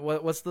know,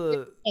 what's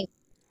the?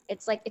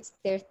 It's like it's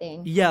their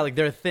thing. Yeah, like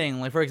their thing.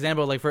 Like for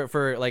example, like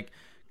for like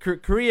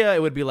Korea,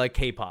 it would be like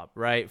K-pop,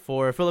 right?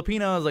 For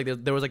Filipinos, like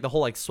there was like the whole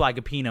like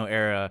Swagapino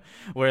era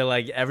where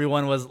like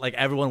everyone wore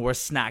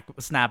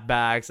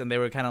snapbacks, and they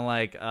were kind of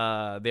like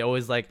they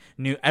always like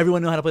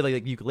everyone knew how to play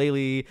like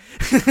ukulele,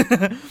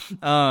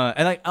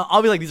 and like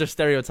I'll be like, these are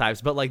stereotypes,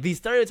 but like these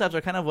stereotypes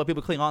are kind of what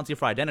people cling on to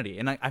for identity.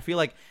 And I feel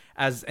like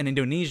as an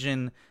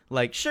Indonesian,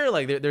 like sure,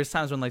 like there's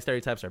times when like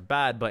stereotypes are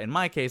bad, but in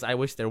my case, I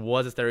wish there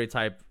was a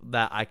stereotype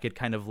that I could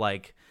kind of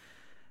like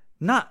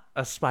not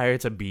aspire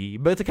to be,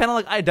 but to kind of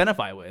like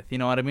identify with, you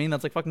know what I mean?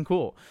 That's like fucking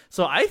cool.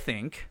 So I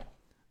think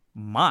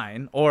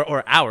mine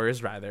or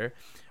ours rather,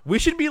 we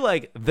should be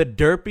like the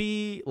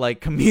derpy like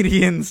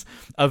comedians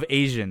of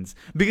Asians,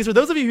 because for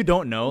those of you who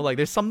don't know, like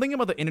there's something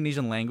about the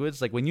Indonesian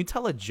language, like when you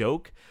tell a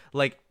joke,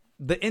 like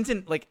the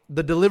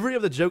delivery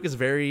of the joke is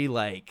very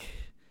like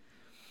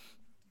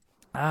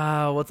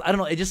I don't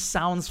know, it just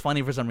sounds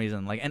funny for some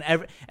reason, like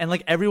and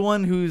like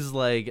everyone who's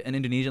like an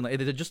Indonesian, like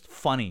they're just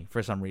funny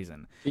for some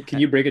reason. Can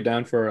you break it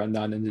down for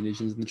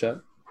non-Indonesians in the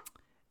chat?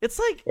 It's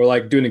like, or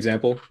like do an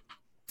example.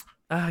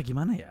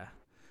 Gimana ya?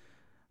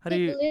 How do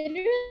you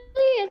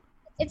literally,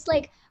 it's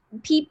like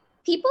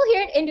people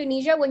here in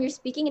Indonesia, when you're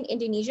speaking in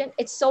Indonesian,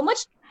 it's so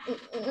much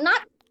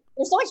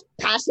there's so much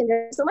passion,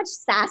 there's so much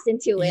sass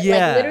into it.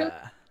 Yeah. Like literally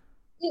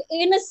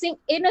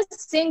in a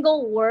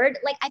single word.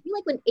 Like I feel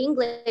like when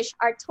English,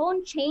 our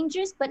tone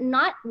changes, but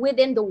not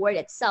within the word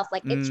itself.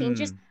 Like it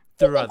changes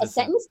throughout a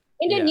sentence.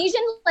 Indonesian,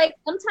 like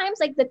sometimes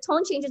like the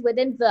tone changes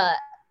within the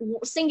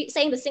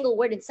saying the single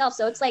word itself.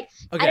 So it's like,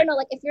 okay. I don't know,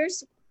 like if you're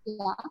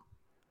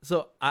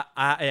So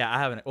I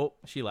haven't. Oh,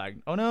 she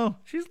lagged. Oh no,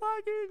 she's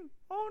lagging.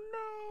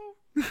 Oh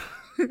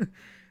no.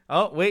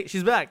 Oh wait,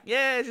 she's back.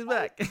 Yeah, she's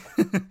back.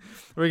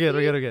 We're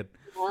good.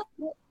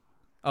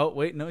 Oh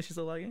wait, no, she's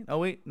still lagging. Oh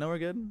wait, no, we're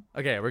good.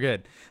 Okay, we're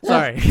good.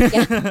 Sorry.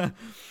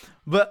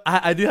 But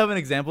I do have an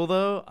example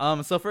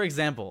though. So for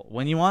example,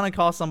 when you want to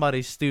call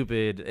somebody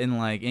stupid in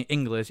like in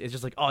English, it's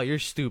just like, oh, you're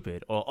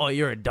stupid, or oh,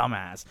 you're a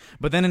dumbass.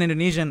 But then in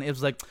Indonesian,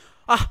 it's like,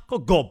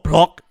 go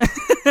block.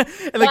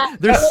 And like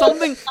there's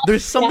something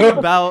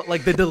about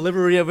like the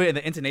delivery of it and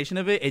the intonation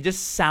of it. It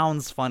just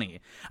sounds funny.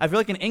 I feel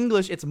like in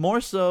English, it's more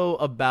so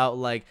about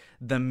like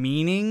the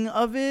meaning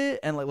of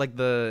it and like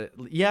the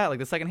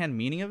secondhand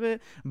meaning of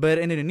it. But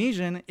in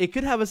Indonesian, it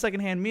could have a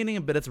secondhand meaning,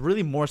 but it's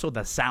really more so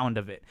the sound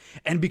of it.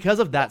 And because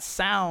of that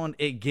sound,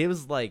 it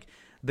gives like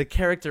the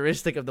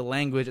characteristic of the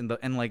language and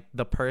like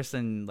the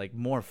person like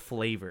more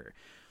flavor.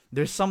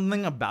 There's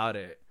something about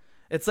it.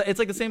 It's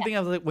like the same thing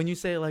as like when you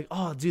say like,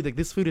 oh dude, like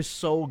this food is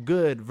so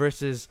good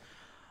versus,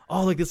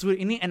 oh, like this food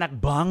ini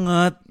enak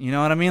banget. You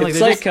know what I mean? It's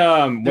like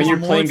when you're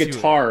playing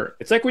guitar.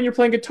 It's like when you're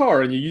playing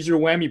guitar and you use your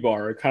whammy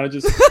bar. It kind of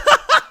just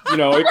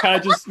it kind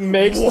of just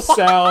makes the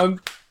sound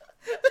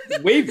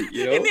wavy.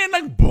 You know? Ini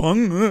enak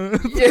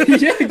banget.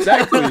 Yeah,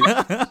 exactly.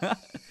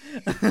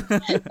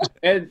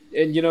 and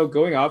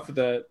going off of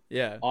that,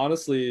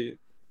 honestly,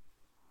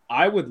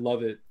 I would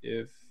love it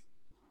if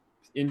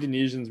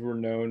Indonesians were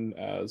known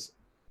as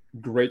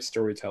great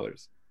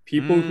storytellers,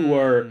 people who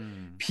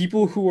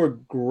are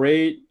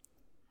great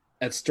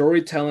at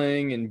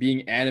storytelling and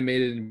being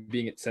animated and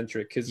being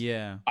eccentric, because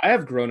I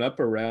have grown up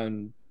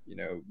around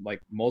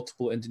like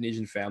multiple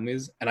Indonesian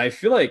families, and I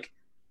feel like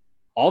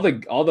all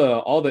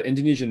the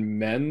Indonesian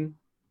men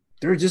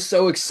they're just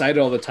so excited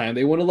all the time.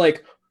 They want to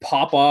like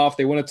pop off.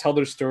 They want to tell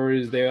their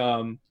stories.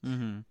 They're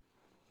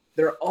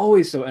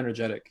always so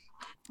energetic.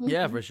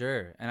 Yeah, for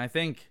sure. And I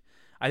think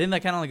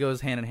that kind of like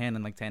goes hand in hand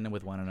and like tandem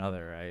with one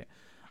another, right?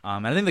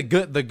 And I think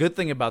the good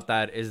thing about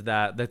that is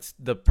that that's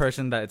the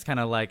person that it's kind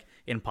of like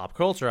in pop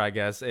culture, I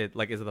guess it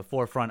like is at the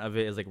forefront of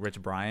it is like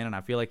Rich Brian, and I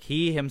feel like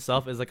he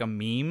himself is like a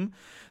meme.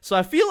 So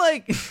I feel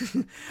like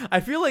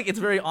it's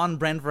very on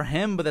brand for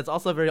him, but that's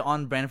also very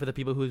on brand for the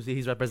people who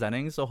he's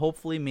representing. So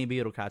hopefully maybe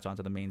it'll catch on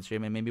to the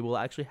mainstream, and maybe we'll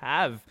actually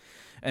have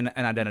an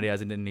identity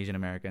as Indonesian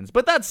Americans.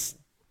 But that's,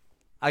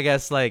 I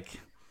guess, like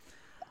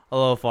a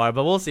little far,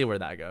 but we'll see where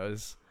that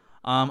goes.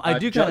 I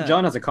do.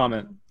 John has a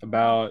comment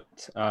about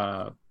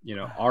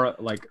our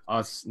like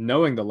us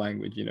knowing the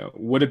language.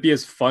 Would it be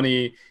as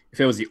funny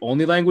if it was the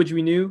only language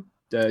we knew?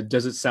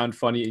 Does it sound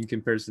funny in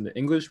comparison to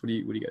English? What do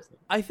you guys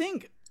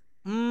think?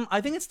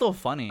 I think it's still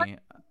funny.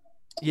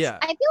 Yeah.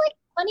 I feel like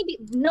funny.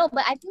 No,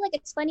 but I feel like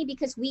it's funny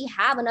because we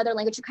have another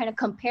language to kind of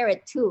compare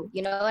it to.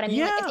 You know what I mean?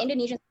 Yeah. Like if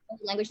Indonesian is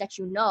the language that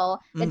you know,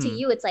 then to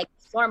you it's like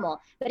normal.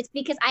 But it's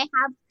because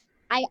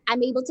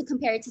I'm able to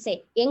compare it to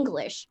say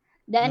English.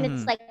 Then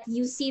it's like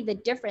you see the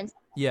difference.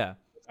 Yeah.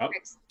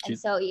 And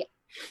so yeah.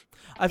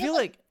 I feel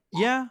like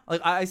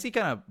like I see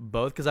kind of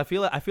both, because I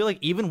feel like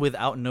even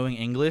without knowing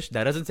English,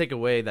 that doesn't take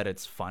away that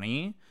it's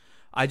funny.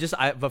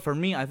 But for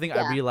me, I think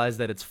I realized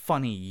that it's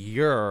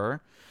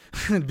funnier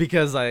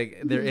because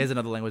like there is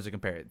another language to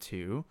compare it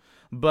to.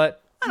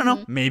 But I don't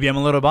know. Maybe I'm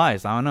a little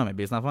biased. I don't know.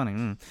 Maybe it's not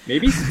funny.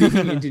 Maybe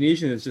speaking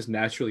Indonesian is just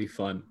naturally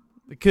fun.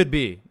 It could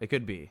be.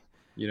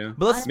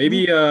 But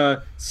maybe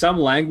some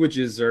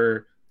languages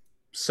are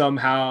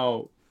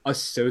somehow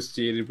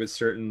associated with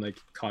certain like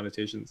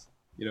connotations.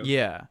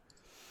 Yeah.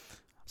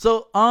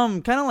 So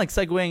kind of like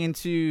segueing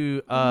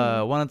into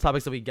one of the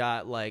topics that we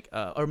got, like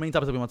or main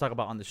topics that we want to talk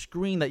about on the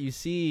screen that you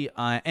see,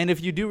 and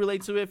if you do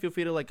relate to it, feel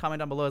free to like comment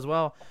down below as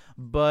well.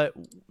 But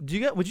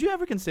would you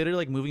ever consider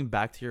like moving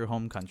back to your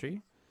home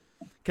country?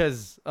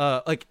 Because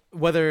like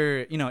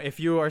whether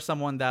if you are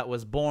someone that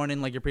was born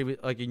in like your previous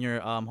like in your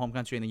home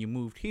country and then you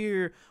moved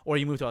here, or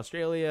you moved to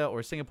Australia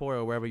or Singapore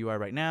or wherever you are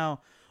right now,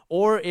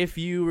 or if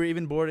you were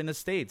even born in the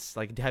States,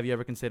 like have you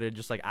ever considered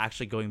just like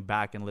actually going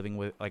back and living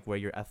with like where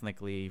you're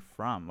ethnically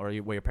from, or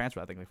where your parents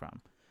were ethnically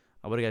from?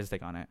 What do you guys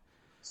think on it?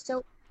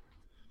 So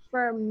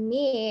for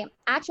me,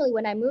 actually,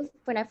 when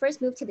I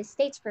first moved to the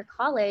States for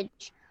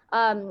college,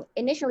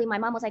 initially my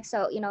mom was like,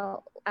 so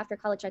after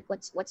college, like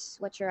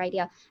what's your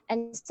idea?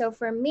 And so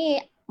for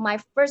me, my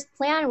first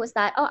plan was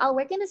that I'll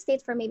work in the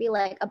States for maybe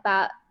like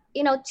about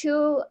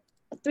 2-3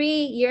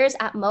 years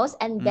at most,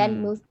 and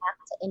then move back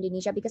to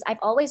Indonesia, because I've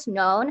always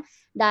known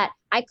that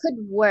I could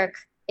work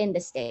in the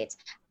States.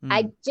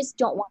 I just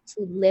don't want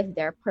to live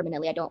there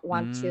permanently. I don't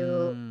want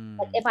to,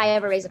 like, if I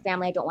ever raise a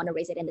family, I don't want to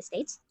raise it in the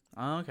States.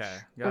 Okay,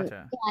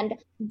 gotcha.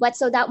 But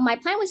so that my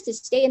plan was to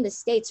stay in the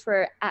States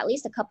for at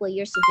least a couple of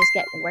years to just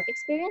get work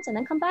experience and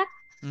then come back.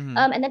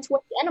 And then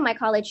towards the end of my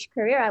college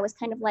career, I was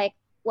kind of like,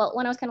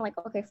 when I was kind of like,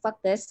 okay,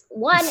 fuck this.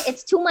 One,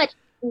 it's too much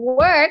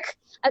work.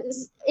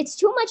 It's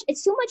too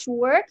much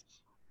work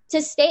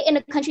to stay in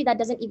a country that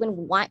doesn't even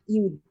want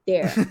you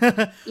there.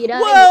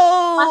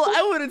 Well,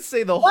 I wouldn't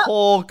say the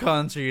whole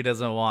country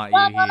doesn't want you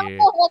here. Not the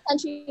whole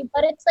country,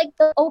 but it's like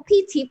the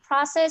OPT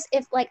process.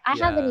 If like I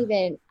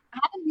haven't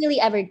really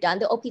ever done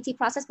the OPT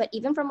process, but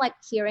even from like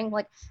hearing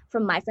like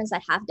from my friends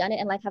that have done it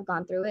and like have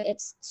gone through it,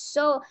 it's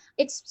so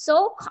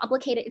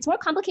complicated. It's more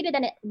complicated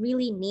than it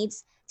really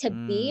needs to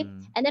be.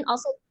 And then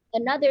also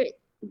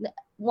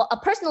a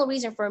personal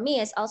reason for me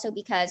is also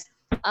because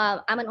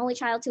I'm an only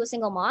child to a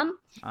single mom,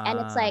 and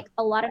it's like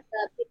a lot of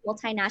the big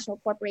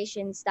multinational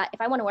corporations that if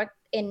I want to work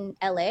in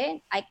LA,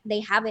 they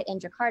have it in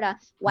Jakarta.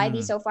 Why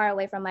be so far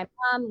away from my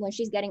mom when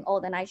she's getting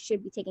old and I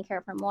should be taking care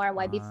of her more?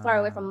 Why be far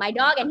away from my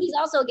dog and he's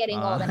also getting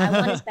old and I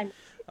want to spend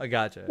I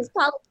gotcha. his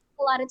college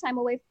a lot of time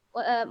away,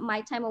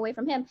 my time away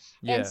from him.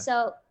 And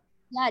so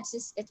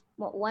it's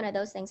one of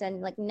those things.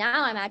 And like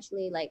now I'm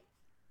actually like,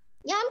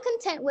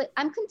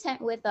 I'm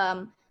content with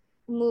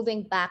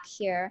moving back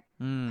here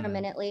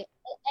permanently.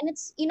 And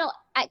it's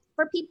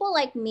for people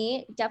like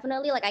me,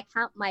 definitely like I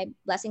count my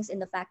blessings in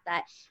the fact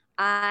that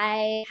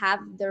I have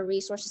the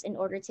resources in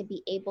order to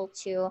be able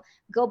to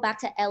go back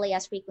to LA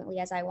as frequently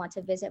as I want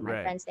to visit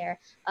my friends there,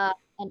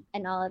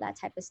 and all of that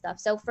type of stuff.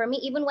 So for me,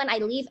 even when I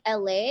leave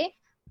LA,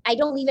 I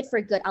don't leave it for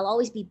good. I'll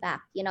always be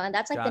back, and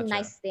that's like the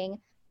nice thing.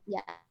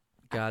 Yeah.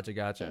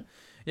 Gotcha.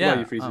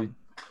 Yeah.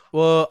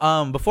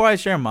 Well, before I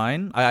share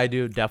mine, I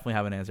do definitely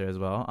have an answer as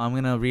well. I'm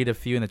gonna read a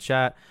few in the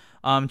chat.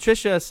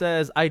 Trisha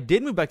says, I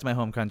did move back to my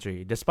home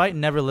country despite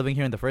never living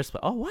here in the first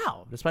place. Oh,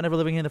 wow. Despite never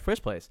living here in the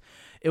first place.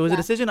 It was a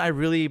decision I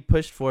really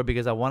pushed for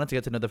because I wanted to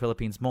get to know the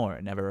Philippines more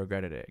and never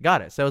regretted it.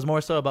 Got it. So it was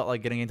more so about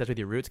like getting in touch with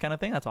your roots kind of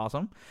thing. That's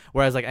awesome.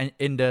 Whereas like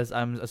Indus,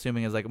 I'm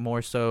assuming is like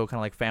more so kind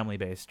of like family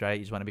based, right?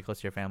 You just want to be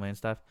close to your family and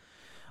stuff.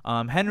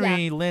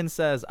 Henry Lin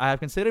says, I have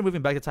considered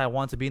moving back to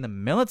Taiwan to be in the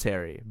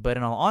military, but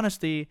in all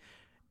honesty,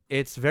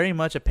 it's very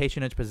much a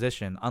patronage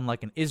position,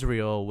 unlike in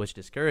Israel, which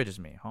discourages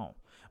me.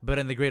 But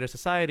in the greater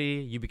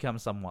society, you become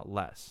somewhat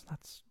less.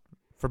 That's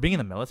for being in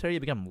the military, you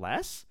become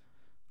less?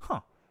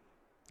 Huh.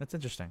 That's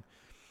interesting.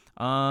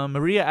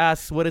 Maria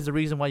asks, what is the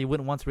reason why you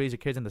wouldn't want to raise your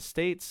kids in the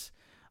States?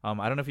 I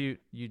don't know if you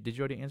did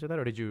you already answer that,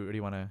 or did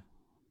you want to?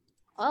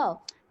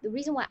 Oh, the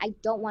reason why I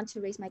don't want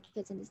to raise my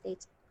kids in the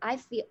States, I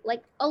feel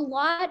like a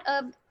lot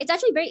of it's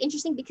actually very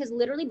interesting because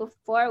literally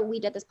before we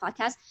did this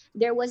podcast,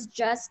 there was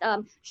just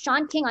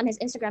Sean King on his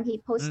Instagram. He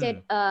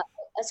posted a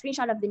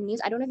screenshot of the news.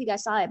 I don't know if you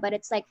guys saw it, but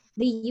it's like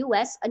the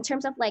US, in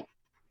terms of like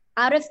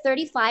out of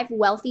 35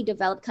 wealthy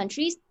developed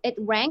countries, it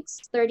ranks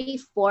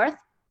 34th.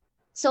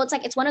 So it's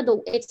like it's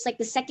like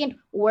the second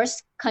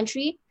worst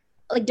country,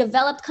 like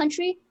developed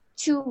country,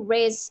 to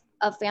raise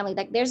a family.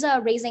 Like there's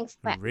a raising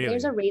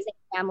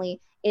family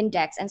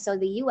index, and so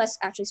the US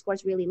actually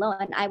scores really low.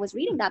 And I was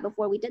reading that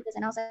before we did this,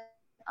 and I was like,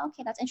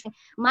 okay, that's interesting.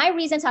 My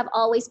reasons have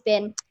always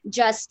been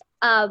just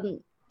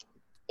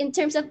in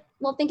terms of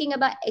thinking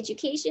about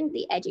education,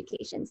 the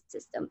education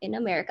system in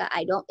America.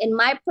 In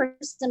my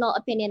personal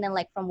opinion, and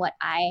like from what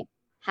I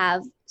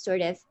have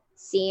sort of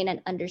seen and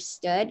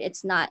understood,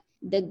 it's not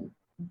the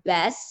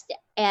best.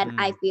 And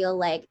I feel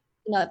like,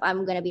 if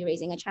I'm going to be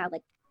raising a child,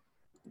 like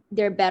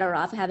they're better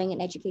off having an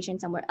education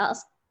somewhere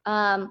else.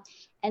 And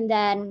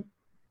then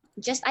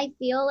just, I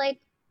feel like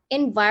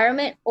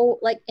environment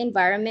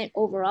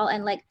overall.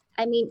 And like,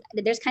 I mean,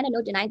 there's kind of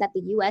no denying that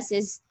the US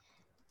is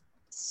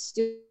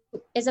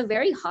a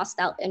very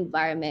hostile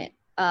environment.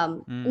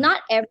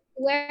 Not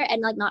everywhere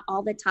and like not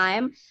all the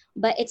time,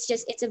 but it's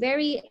a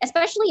very,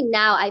 especially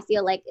now, I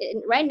feel like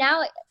right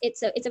now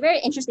it's a very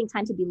interesting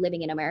time to be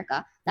living in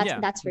America.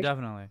 That's for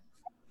definitely.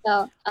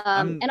 Sure. So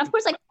and of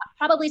course, like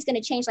probably it's going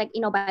to change, like,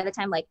 by the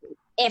time, like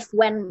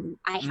when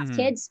I have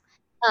kids.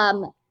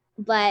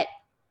 But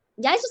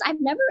yeah, it's just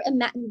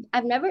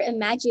I've never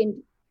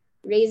imagined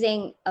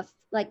raising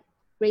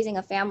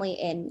a family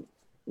in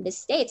the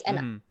States,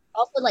 and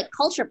also like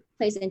culture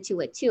plays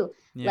into it too.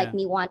 Yeah. Like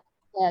me want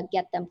to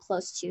get them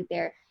close to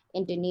their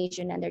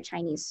Indonesian and their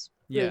Chinese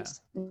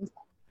roots.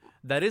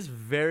 That is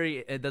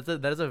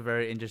that is a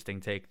very interesting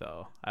take,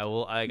 though. I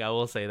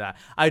will say that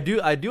I do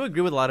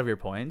agree with a lot of your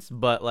points,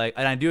 but like,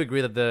 and I do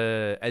agree that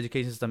the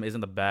education system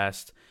isn't the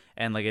best,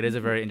 and like it is a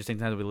very interesting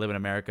time that we live in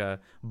America.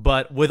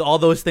 But with all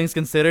those things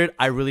considered,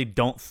 I really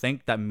don't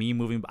think that me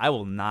moving, I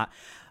will not.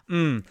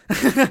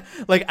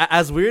 Like,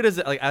 as weird as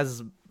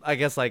as I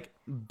guess like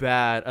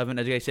bad of an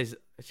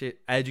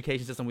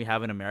education system we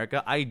have in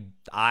America,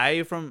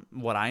 I from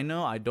what I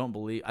know, I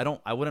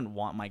wouldn't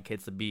want my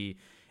kids to be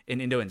in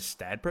Indo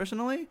instead,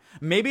 personally.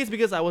 Maybe it's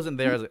because I wasn't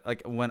there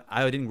like when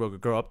I didn't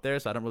grow up there,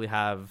 so I don't really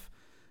have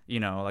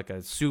like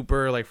a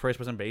super like first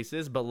person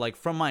basis. But like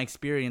from my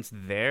experience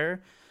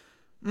there,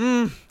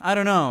 I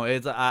don't know.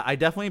 I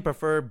definitely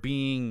prefer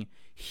being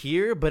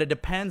here, but it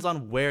depends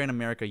on where in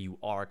America you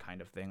are,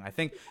 kind of thing. I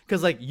think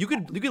because like you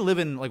could live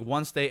in like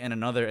one state and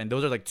another, and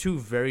those are like two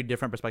very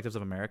different perspectives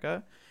of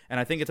America. And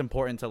I think it's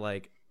important to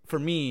like for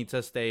me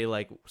to stay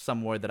like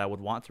somewhere that I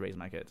would want to raise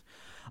my kids.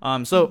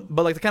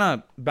 But like to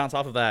kind of bounce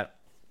off of that,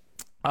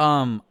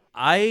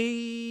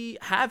 I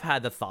have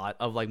had the thought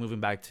of like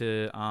moving back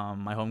to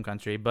my home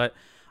country, but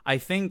I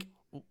think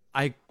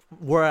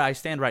where I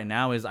stand right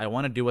now is I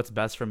want to do what's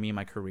best for me in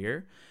my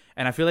career.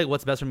 And I feel like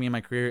what's best for me in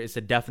my career is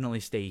to definitely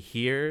stay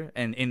here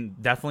and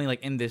definitely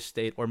like in this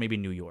state or maybe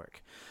New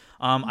York.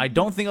 I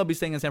don't think I'll be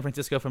staying in San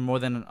Francisco for more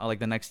than like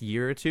the next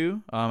year or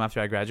two after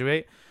I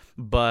graduate.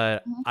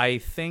 But I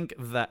think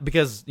that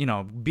because,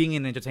 being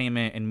in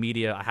entertainment and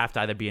media, I have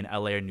to either be in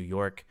LA or New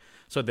York.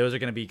 So those are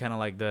going to be kind of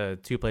like the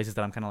two places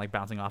that I'm kind of like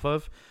bouncing off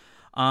of.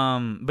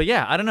 But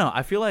yeah, I don't know.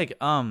 I feel like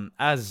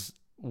as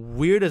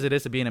weird as it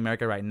is to be in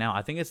America right now,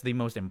 I think it's the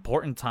most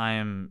important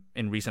time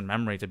in recent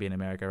memory to be in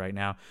America right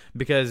now,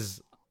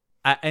 because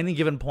at any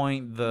given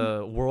point,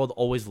 the world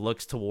always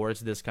looks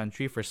towards this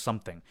country for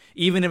something,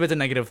 even if it's a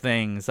negative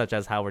thing, such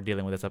as how we're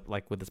dealing with this,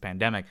 like with this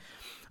pandemic.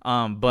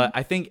 But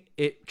I think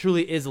it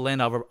truly is a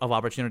land of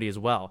opportunity as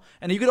well.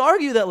 And you could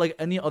argue that like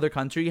any other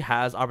country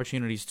has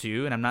opportunities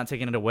too, and I'm not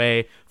taking it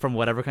away from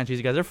whatever countries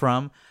you guys are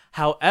from.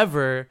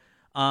 However,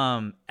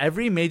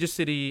 every major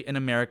city in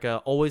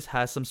America always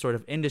has some sort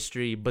of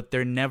industry, but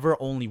they're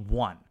never only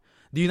one.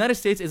 The United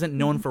States isn't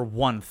known for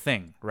one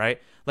thing,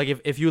 right? Like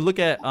if you look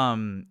at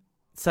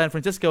San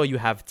Francisco, you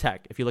have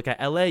tech. If you look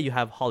at LA, you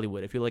have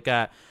Hollywood. If you look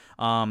at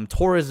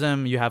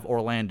tourism, you have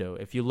Orlando.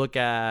 If you look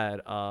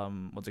at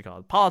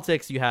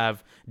politics, you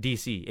have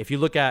DC. If you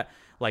look at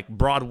like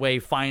Broadway,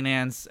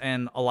 finance,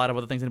 and a lot of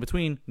other things in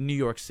between, New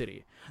York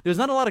City. There's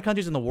not a lot of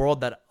countries in the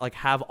world that like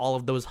have all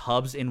of those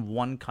hubs in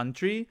one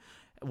country,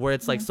 where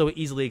it's like so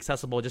easily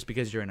accessible just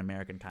because you're an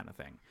American, kind of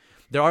thing.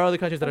 There are other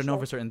countries that are known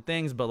for certain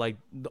things, but like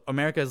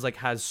America is like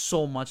has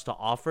so much to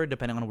offer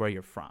depending on where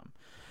you're from.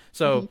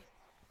 So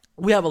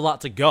we have a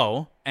lot to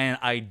go, and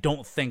I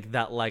don't think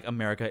that like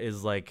America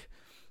is like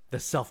the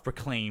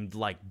self-proclaimed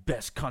like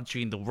best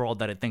country in the world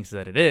that it thinks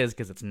that it is,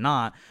 because it's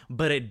not.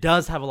 But it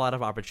does have a lot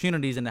of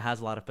opportunities, and it has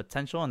a lot of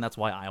potential, and that's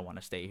why I want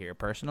to stay here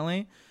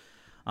personally.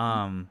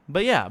 But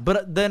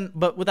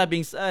with that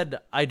being said,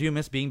 I do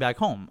miss being back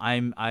home.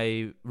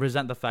 I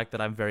resent the fact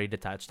that I'm very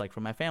detached like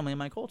from my family and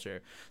my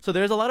culture. So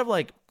there's a lot of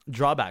like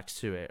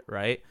drawbacks to it,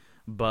 right?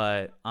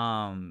 But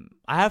I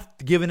have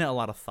given it a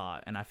lot of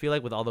thought, and I feel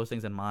like with all those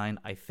things in mind,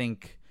 I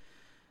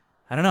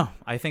don't know.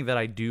 I think that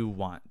I do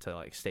want to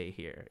like stay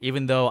here,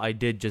 even though I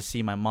did just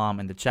see my mom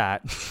in the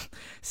chat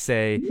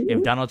say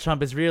if Donald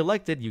Trump is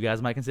reelected, you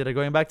guys might consider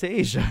going back to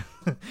Asia.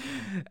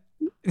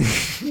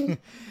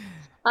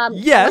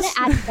 Yes.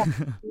 I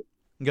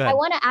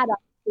want to add on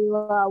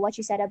to what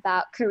you said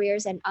about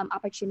careers and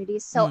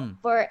opportunities. So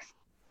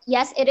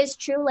yes, it is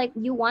true. Like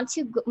you want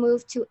to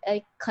move to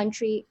a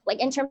country, like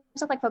in terms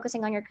of like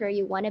focusing on your career,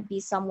 you want to be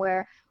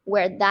somewhere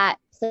where that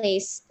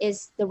place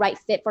is the right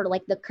fit for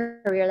like the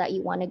career that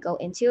you want to go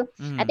into.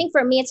 I think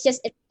for me, it's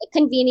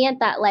convenient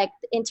that like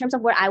in terms of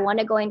where I want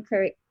to go in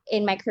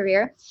my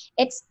career,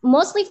 it's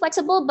mostly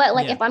flexible. But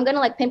like if I'm gonna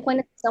like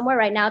pinpoint it somewhere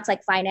right now, it's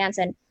like finance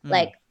and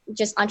like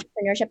just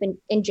entrepreneurship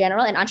in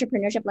general. And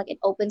entrepreneurship, like it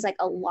opens like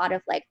a lot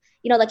of like,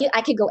 like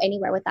I could go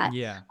anywhere with that.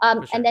 Sure.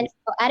 And then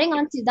adding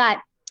on to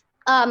that,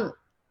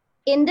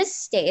 in the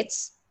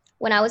States,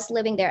 when I was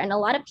living there, and a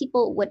lot of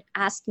people would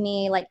ask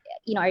me like,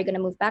 are you going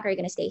to move back? Or are you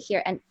going to stay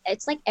here? And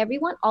it's like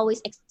everyone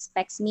always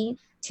expects me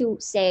to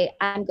say,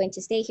 I'm going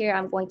to stay here.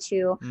 I'm going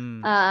to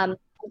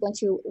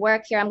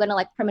work here. I'm going to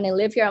like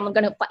permanently live here. I'm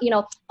going to,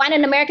 find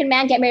an American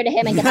man, get married to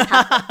him, and get my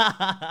house.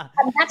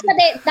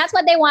 That's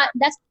what they want.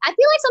 I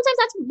feel like sometimes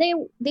that's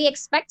they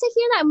expect to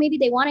hear that. Or maybe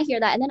they want to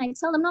hear that. And then I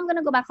tell them, no, I'm going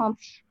to go back home.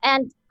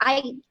 And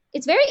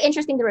it's very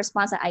interesting the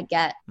response that I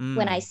get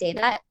when I say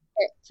that.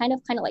 Kind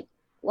of like,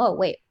 whoa,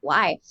 wait,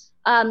 why?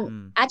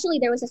 Actually,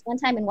 there was this one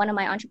time in one of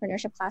my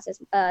entrepreneurship classes,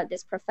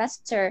 this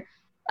professor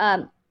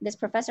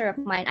of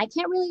mine, I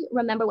can't really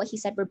remember what he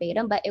said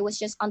verbatim, but it was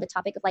just on the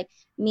topic of like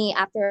me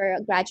after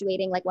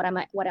graduating, like what am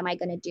I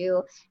going to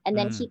do? And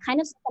then he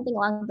kind of said something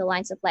along the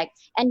lines of like,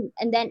 and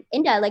then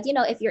Inda, like,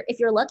 if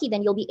you're lucky,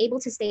 then you'll be able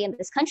to stay in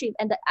this country.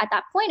 And at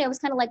that point, it was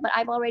kind of like, but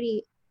I was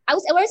already at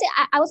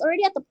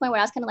the point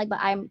where I was kind of like, but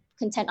I'm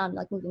content on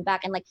like moving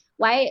back. And like,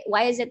 why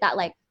is it that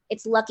like,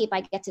 it's lucky if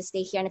I get to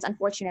stay here, and it's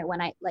unfortunate when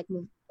I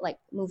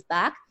move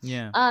back.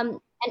 Yeah. And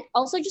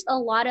also just a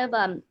lot of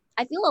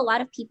I feel a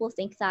lot of people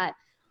think that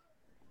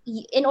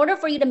in order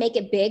for you to make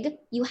it big,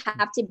 you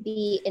have to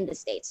be in the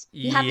States.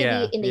 You have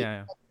to be in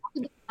the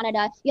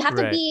Canada. You have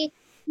to be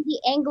the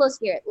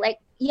Anglosphere. Like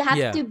you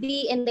have to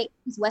be in the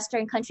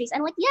Western countries.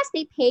 And like yes,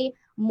 they pay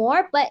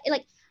more, but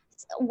like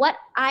what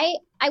I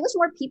wish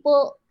more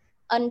people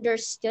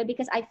understood,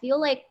 because I feel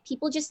like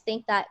people just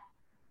think that.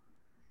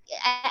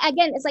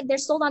 Again, it's like they're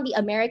sold on the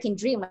American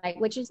dream, like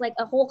which is like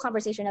a whole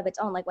conversation of its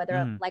own, like whether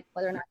or not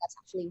that's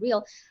actually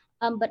real.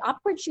 But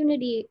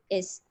opportunity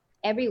is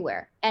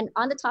everywhere. And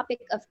on the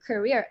topic of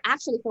career,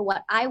 actually, for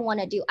what I want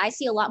to do, I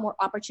see a lot more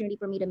opportunity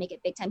for me to make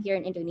it big time here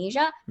in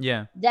Indonesia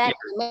than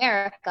in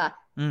America,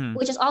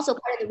 which is also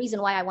part of the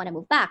reason why I want to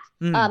move back.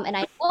 And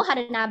I know how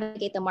to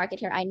navigate the market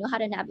here. I know how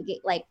to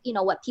navigate like,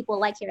 what people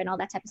like here and all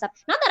that type of stuff.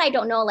 Not that I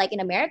don't know like in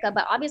America,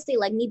 but obviously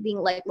like me being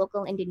like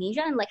local in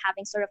Indonesia and like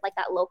having sort of like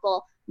that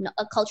local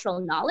cultural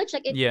knowledge,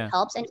 like it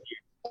helps. And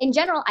in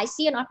general, I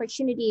see an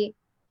opportunity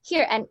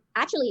here. And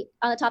actually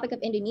on the topic of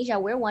Indonesia,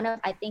 we're one of,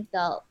 I think,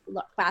 the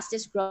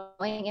fastest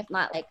growing, if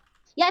not like,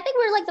 I think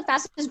we're like the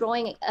fastest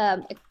growing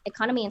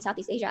economy in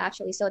Southeast Asia,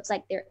 actually. So it's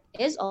like there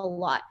is a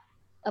lot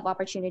of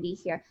opportunity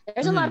here.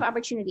 There's a lot of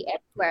opportunity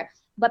everywhere,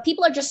 but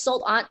people are just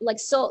sold on like,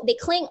 so they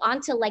cling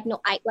on to like, no,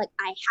 I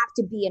have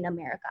to be in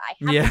America.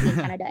 I have to be in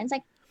Canada. And it's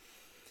like,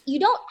 you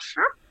don't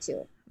have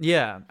to.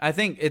 Yeah, I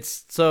think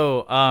it's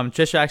so.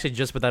 Trisha actually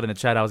just put that in the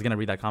chat. I was gonna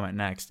read that comment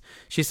next.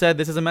 She said,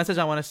 "This is a message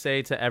I want to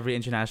say to every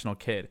international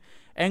kid.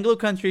 Anglo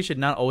countries should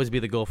not always be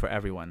the goal for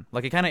everyone.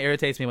 Like, it kind of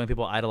irritates me when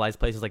people idolize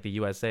places like the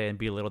USA and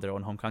belittle their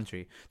own home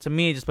country. To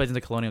me, it just plays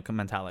into colonial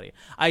mentality."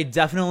 I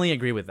definitely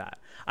agree with that.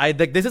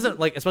 This isn't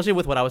like, especially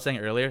with what I was saying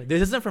earlier.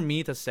 This isn't for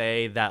me to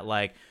say that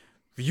like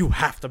you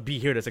have to be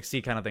here to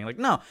succeed kind of thing. Like,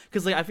 no,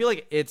 because like I feel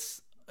like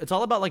it's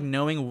all about like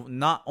knowing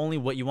not only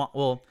what you want.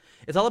 Well,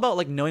 it's all about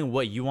like knowing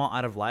what you want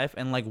out of life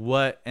and like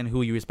what and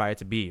who you aspire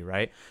to be,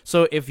 right?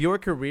 So if your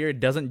career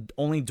doesn't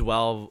only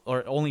dwell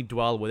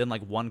within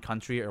like one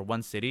country or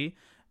one city,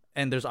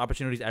 and there's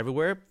opportunities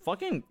everywhere,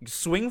 fucking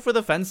swing for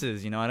the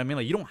fences, you know what I mean?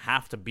 Like, you don't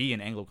have to be in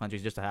Anglo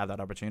countries just to have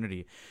that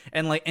opportunity.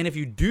 And like, and if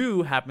you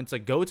do happen to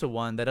go to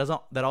one, that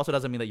also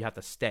doesn't mean that you have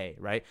to stay,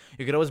 right?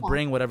 You could always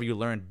bring whatever you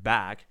learned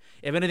back.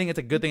 If anything, it's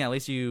a good thing. At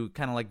least you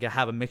kind of like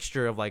have a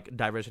mixture of like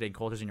diversity and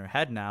cultures in your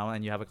head now,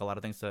 and you have like a lot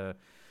of things to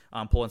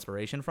pull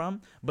inspiration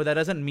from, but that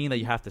doesn't mean that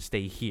you have to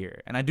stay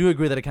here. And I do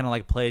agree that it kind of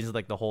like plays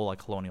like the whole like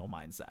colonial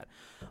mindset.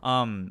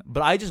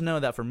 But I just know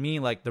that for me,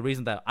 like the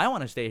reason that I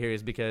want to stay here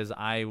is because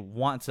I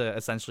want to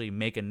essentially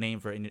make a name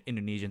for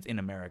Indonesians in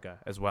America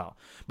as well.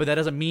 But that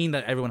doesn't mean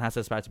that everyone has to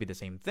aspire to be the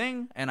same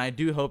thing. And I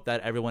do hope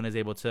that everyone is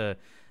able to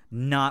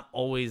not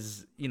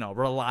always,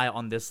 rely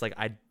on this like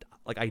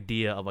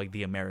idea of like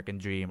the American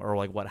dream or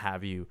like what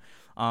have you.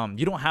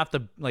 You don't have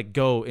to like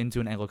go into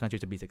an Anglo country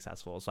to be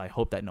successful. So I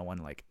hope that no one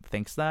like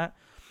thinks that.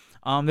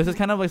 This is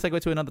kind of like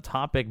segue to another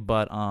topic,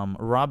 but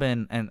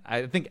Robin, and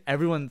I think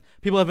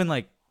people have been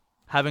like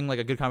having like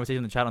a good conversation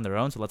in the chat on their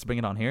own. So let's bring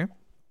it on here.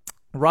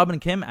 Robin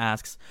Kim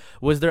asks,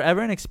 was there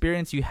ever an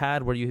experience you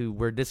had where you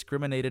were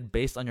discriminated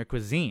based on your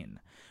cuisine?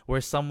 Where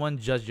someone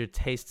judged your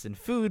tastes in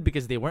food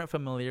because they weren't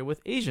familiar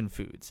with Asian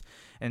foods?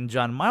 And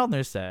John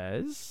Mildner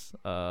says,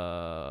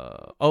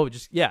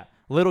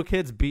 little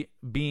kids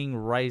bring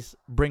rice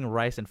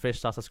and fish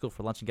sauce to school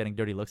for lunch and getting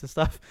dirty looks and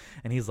stuff.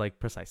 And he's like,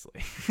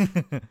 precisely.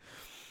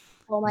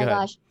 Oh my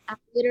gosh. I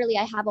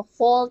have a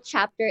whole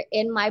chapter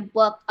in my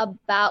book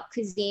about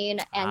cuisine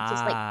and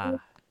just like,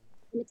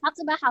 it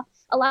talks about how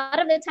a lot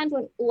of the times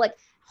when like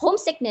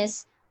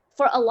homesickness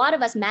for a lot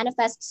of us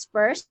manifests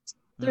first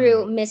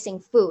through missing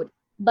food.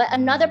 But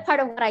another part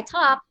of what I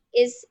talk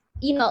is,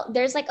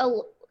 there's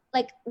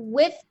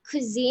with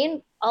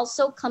cuisine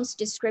also comes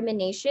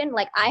discrimination.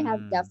 Like I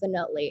have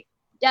definitely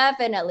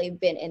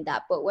been in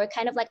that, but we're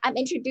kind of like, I'm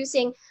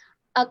introducing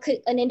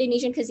an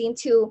Indonesian cuisine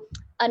to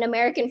an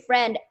American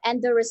friend,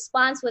 and the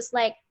response was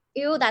like,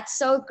 ew, that's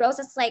so gross.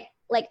 It's like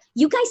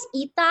you guys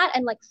eat that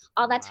and like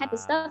all that type of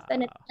stuff.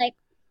 And it's like,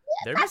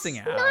 they're missing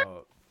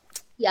out.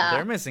 Yeah.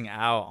 They're missing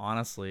out,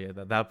 honestly,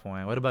 at that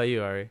point. What about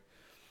you, Ari?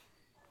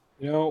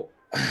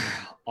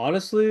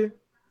 Honestly,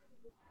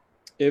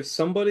 if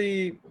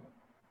somebody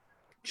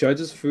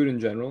judges food in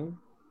general,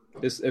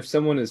 if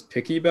someone is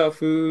picky about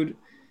food,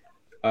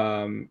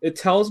 it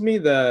tells me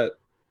that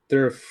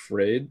they're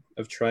afraid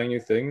of trying new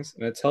things,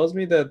 and it tells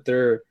me that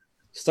they're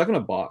stuck in a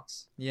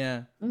box.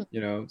 Yeah.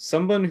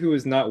 Someone who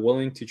is not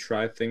willing to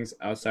try things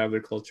outside of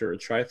their culture or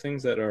try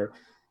things that are,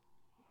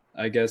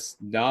 I guess,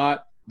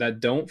 that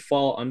don't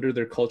fall under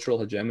their cultural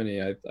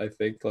hegemony. I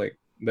think like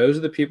those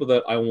are the people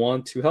that I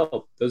want to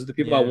help. Those are the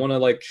people I want to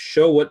like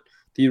show what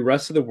the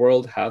rest of the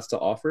world has to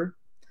offer.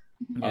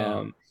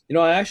 Yeah.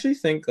 I actually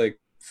think like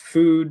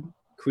food,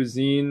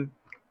 cuisine,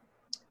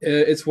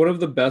 it's one of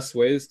the best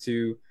ways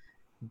to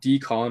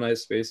decolonize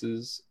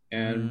spaces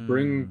and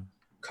bring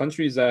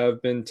countries that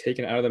have been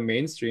taken out of the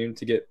mainstream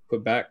to get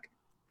put back.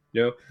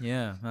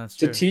 Yeah, that's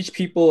true. To teach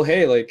people,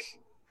 hey, like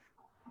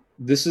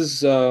this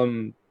is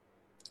a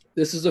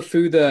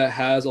food that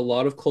has a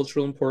lot of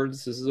cultural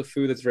importance. This is a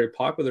food that's very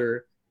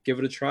popular. Give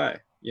it a try.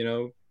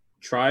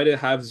 Try to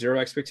have zero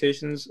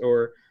expectations,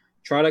 or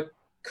try to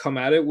come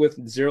at it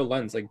with zero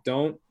lens. Like,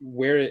 don't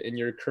wear it in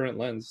your current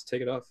lens.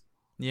 Take it off.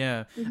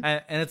 Yeah.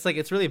 And it's like,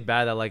 it's really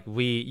bad that like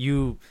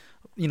you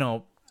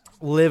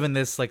live in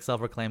this like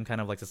self-proclaimed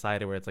kind of like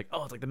society where it's like,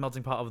 oh, it's like the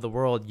melting pot of the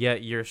world,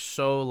 yet you're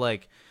so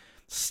like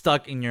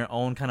stuck in your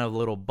own kind of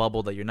little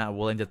bubble that you're not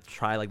willing to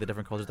try like the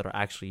different cultures that are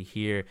actually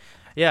here.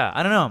 Yeah,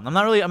 I don't know.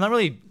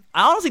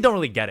 I honestly don't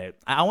really get it.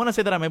 I want to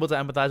say that I'm able to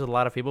empathize with a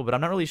lot of people, but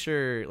I'm not really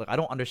sure. Like, I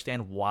don't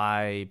understand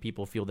why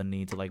people feel the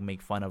need to like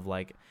make fun of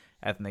like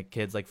ethnic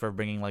kids like for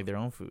bringing like their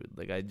own food.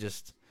 Like,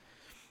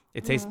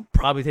 it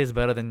probably tastes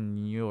better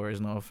than yours,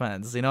 no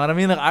offense. You know what I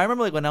mean? Like, I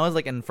remember like when I was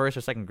like in first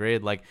or second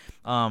grade, like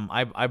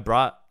I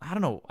brought, I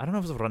don't know if it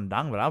was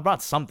rendang, but I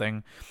brought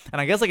something,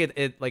 and I guess like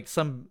it like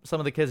some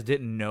of the kids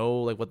didn't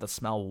know like what the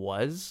smell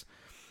was,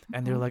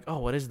 and they were like, oh,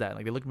 what is that?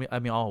 Like, they looked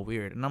at me all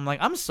weird, and I'm like,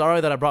 I'm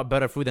sorry that I brought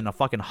better food than a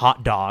fucking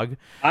hot dog.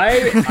 I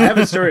have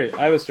a story.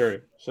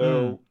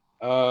 So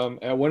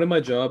at one of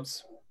my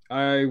jobs,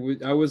 I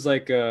was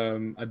like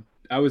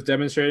I was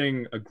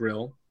demonstrating a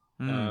grill.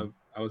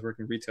 I was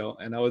working retail,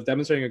 and I was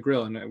demonstrating a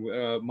grill,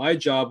 and my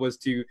job was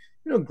to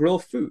grill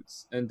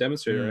foods and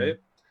demonstrate it, right?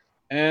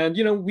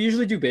 And we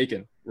usually do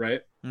bacon,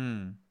 right?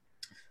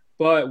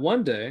 But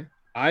one day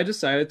I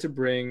decided to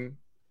bring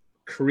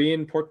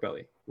Korean pork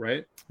belly,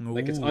 right? Ooh.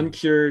 Like, it's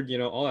uncured,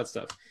 all that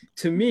stuff.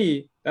 To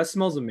me, that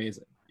smells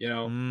amazing.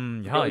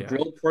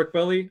 Grilled pork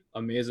belly,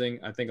 amazing.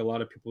 I think a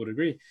lot of people would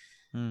agree.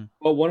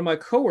 But one of my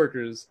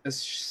coworkers, as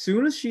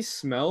soon as she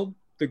smelled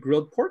the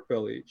grilled pork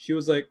belly, she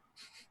was like,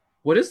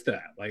 what is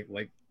that?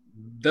 Like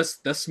this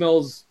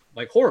smells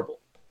like horrible.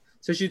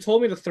 So she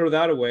told me to throw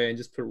that away and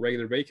just put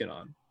regular bacon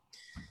on.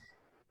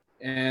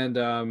 And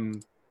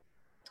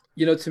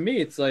to me,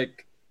 it's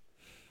like,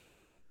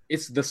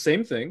 it's the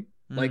same thing.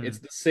 Like, it's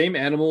the same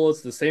animal,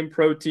 it's the same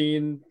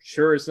protein.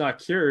 Sure, it's not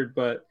cured,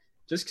 but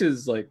just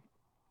because like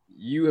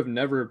you have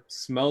never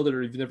smelled it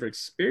or you've never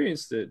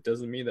experienced it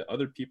doesn't mean that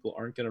other people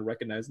aren't going to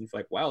recognize and feel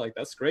like, wow, like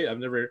that's great. I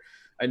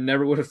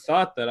never would have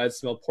thought that I'd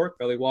smell pork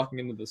belly walking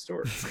into the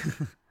store.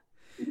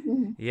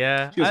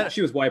 Yeah,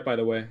 she was white, by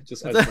the way.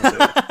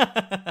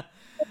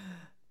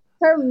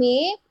 For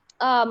me,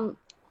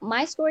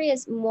 my story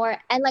is more,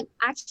 and like,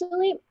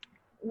 actually,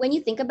 when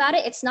you think about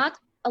it, it's not,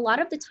 a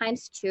lot of the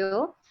times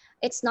too,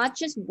 it's not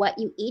just what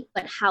you eat,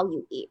 but how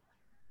you eat.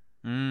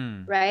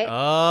 Right?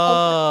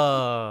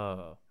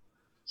 Oh.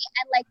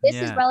 And like, this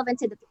is relevant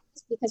to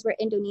because we're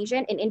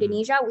Indonesian. In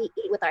Indonesia, we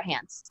eat with our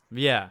hands.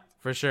 Yeah,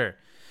 for sure.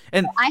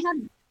 And so I have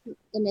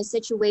in a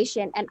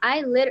situation, and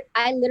I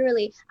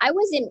literally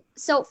was in.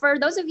 So for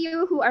those of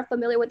you who are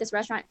familiar with this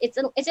restaurant, it's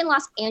in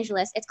Los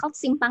Angeles. It's called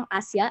Simpang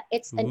Asia.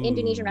 It's an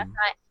Indonesian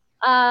restaurant.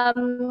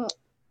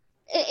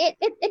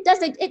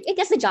 It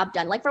gets the job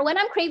done. Like, for when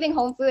I'm craving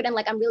home food and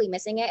like I'm really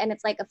missing it, and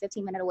it's like a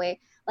 15-minute away.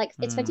 Like,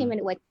 it's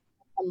 15-minute away.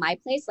 from my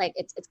place, like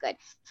it's good.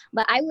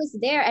 But I was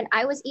there and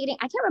I was eating,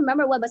 I can't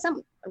remember what, but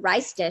some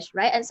rice dish,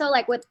 right? And so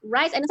like with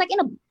rice, and it's like in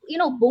a, you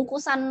know,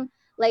 bungkusan,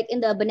 like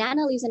in the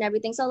banana leaves and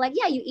everything. So like,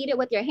 yeah, you eat it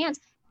with your hands.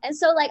 And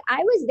so like I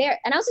was there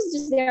and I was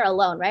just there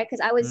alone, right?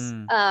 Because I was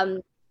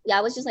yeah,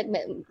 I was just like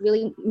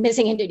really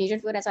missing Indonesian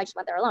food, and so I just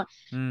went there alone.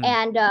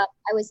 And I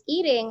was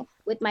eating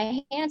with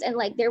my hands, and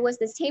like there was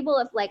this table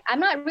of like, I'm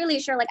not really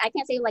sure, like I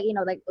can't say like, you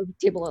know, like a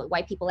table of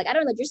white people, like I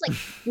don't know, just like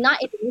not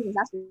Indonesians,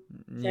 that's for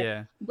sure.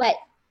 Yeah. But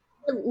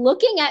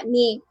looking at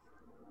me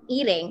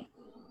eating,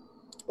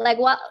 like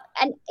what,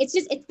 and it's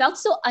just, it felt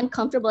so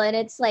uncomfortable, and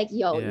it's like,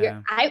 yo,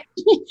 Yeah.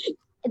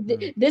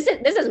 this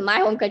is my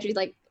home country's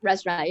like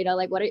restaurant, you know,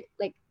 like what are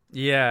like.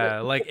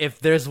 Yeah, like if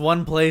there's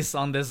one place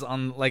on this,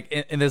 like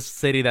in this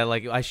city that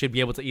like I should be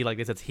able to eat like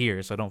this, it's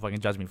here. So don't fucking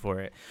judge me for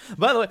it.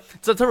 By the way,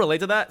 so to relate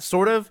to that,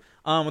 sort of,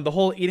 the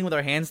whole eating with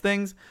our hands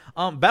things.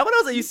 Back when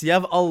I was at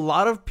UCF, a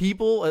lot of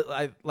people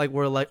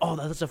were like, "Oh,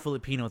 that's a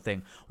Filipino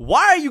thing."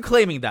 Why are you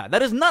claiming that?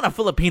 That is not a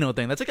Filipino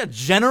thing. That's like a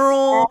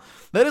general.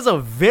 That is a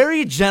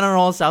very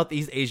general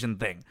Southeast Asian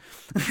thing.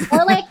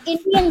 Or like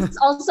Indians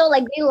also,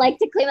 like they like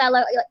to claim that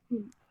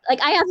like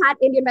I have had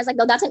Indian friends like,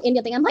 no, that's an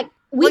Indian thing. I'm like,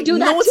 we like, do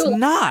that no, too. it's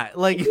not.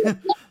 Like,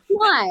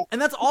 Why?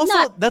 and that's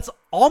also that's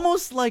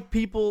almost like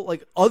people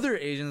like other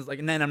Asians. Like,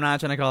 and I'm not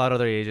trying to call out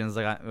other Asians.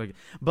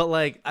 But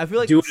like I feel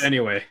like do it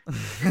anyway.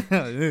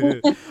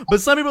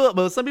 but some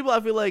people,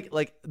 I feel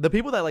like the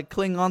people that like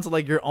cling on to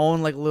like your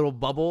own like little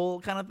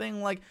bubble kind of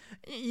thing. Like,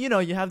 you know,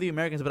 you have the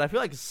Americans, but I feel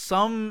like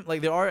some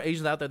like there are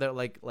Asians out there that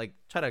like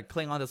try to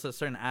cling on to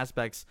certain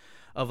aspects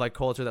of like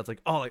culture that's like,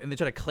 oh, like, and they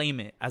try to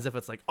claim it as if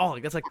it's like, oh,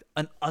 like that's like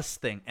an us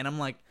thing, and I'm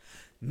like,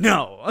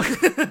 no,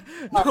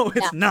 no,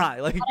 it's not.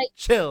 Like,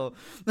 chill.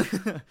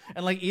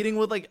 And like eating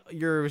with like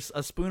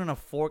a spoon and a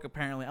fork,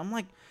 apparently, I'm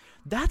like,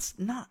 that's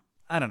not.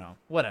 I don't know.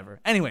 Whatever.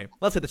 Anyway,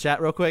 let's hit the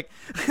chat real quick.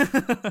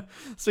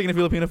 Speaking of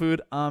Filipino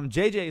food,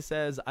 JJ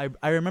says,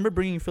 I remember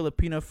bringing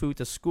Filipino food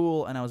to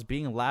school and I was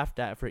being laughed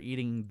at for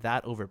eating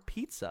that over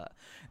pizza.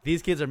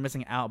 These kids are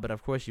missing out, but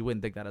of course you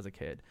wouldn't think that as a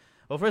kid.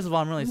 Well, first of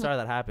all, I'm really sorry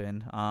that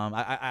happened.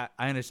 I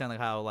understand like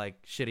how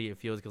like shitty it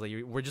feels because like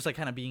we're just like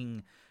kind of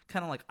being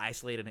kind of like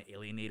isolated and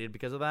alienated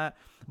because of that.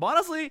 But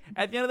honestly,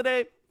 at the end of the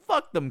day,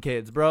 fuck them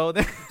kids, bro.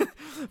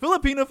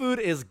 Filipino food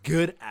is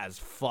good as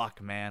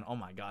fuck, man. Oh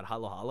my god,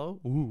 halo halo,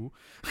 ooh,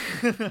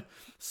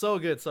 so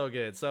good, so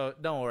good. So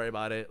don't worry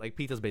about it. Like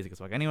pizza's basic as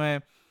fuck.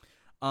 Anyway,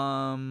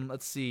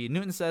 let's see.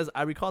 Newton says,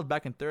 I recalled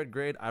back in 3rd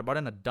grade, I brought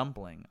in a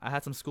dumpling. I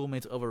had some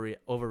schoolmates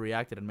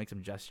overreacted and make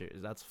some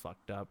gestures. That's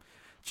fucked up.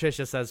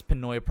 Trisha says,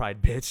 Pinoy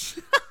pride, bitch.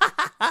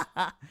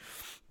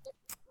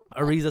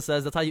 Ariza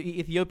says, that's how you eat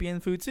Ethiopian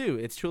food too.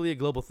 It's truly a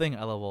global thing,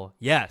 LOL.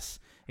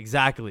 Yes,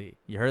 exactly.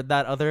 You heard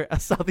that, other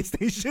Southeast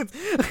Asians?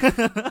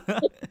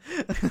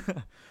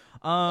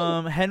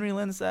 Henry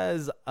Lynn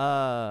says,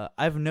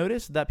 I've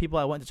noticed that people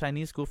I went to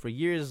Chinese school for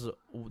years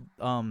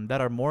that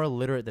are more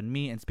literate than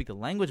me and speak the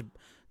language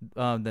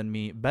than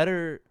me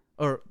better,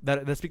 or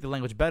that speak the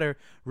language better,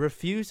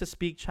 refuse to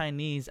speak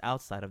Chinese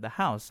outside of the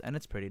house, and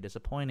it's pretty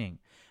disappointing.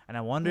 And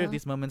I wonder if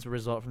these moments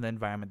result from the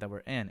environment that we're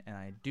in. And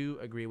I do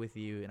agree with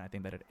you, and I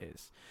think that it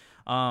is.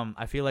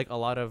 I feel like a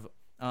lot of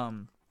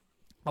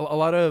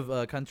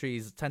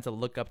countries tend to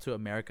look up to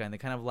America, and they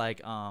kind of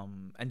like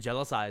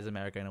angelicize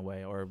America in a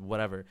way, or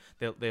whatever.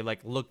 They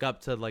like look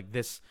up to like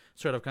this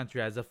sort of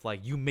country as if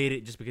like you made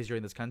it just because you're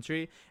in this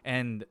country.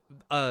 And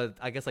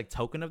I guess like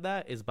token of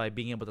that is by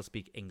being able to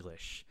speak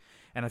English.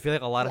 And I feel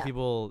like a lot of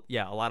people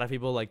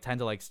like tend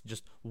to like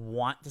just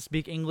want to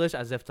speak English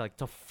as if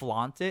to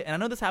flaunt it. And I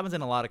know this happens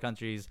in a lot of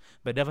countries,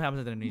 but it definitely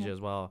happens in Indonesia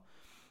as well.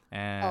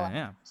 And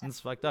yeah, it's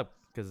fucked up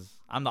because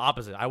I'm the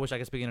opposite. I wish I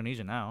could speak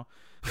Indonesian now.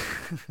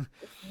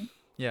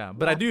 Yeah,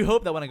 but I do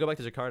hope that when I go back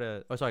to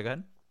Jakarta. Oh, sorry, go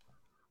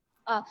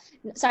ahead.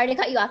 Sorry to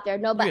cut you off there.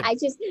 No, but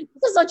this is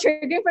so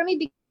triggering for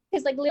me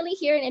because like literally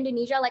here in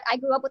Indonesia, like I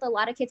grew up with a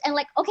lot of kids, and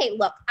like, okay,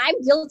 look,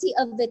 I'm guilty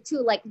of the two.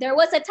 Like there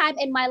was a time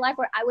in my life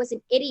where I was an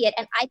idiot,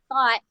 and I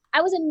thought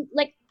I was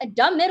like a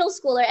dumb middle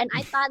schooler, and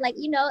I thought like,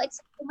 you know,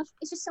 it's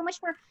just so much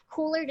more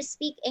cooler to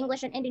speak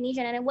English and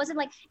Indonesian. And it wasn't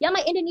like, yeah,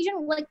 my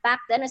Indonesian like back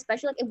then,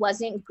 especially, like it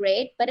wasn't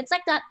great, but it's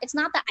like that. It's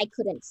not that I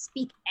couldn't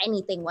speak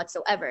anything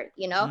whatsoever,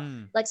 you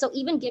know. Like so,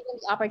 even given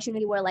the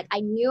opportunity where like I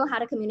knew how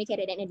to communicate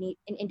it in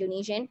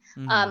Indonesian,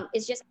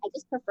 it's just I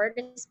just preferred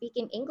to speak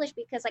in English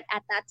because like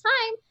at that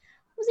time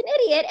I was an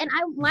idiot, and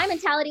my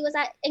mentality was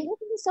that English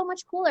is so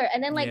much cooler.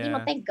 And then like you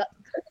know, thank God.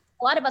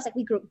 A lot of us like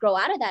we grow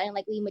out of that and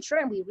like we mature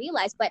and we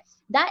realize, but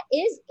that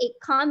is a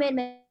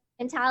common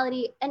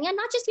mentality, and yeah,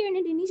 not just here in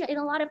Indonesia, in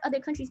a lot of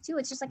other countries too.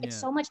 It's just like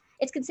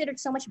it's considered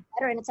so much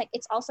better, and it's like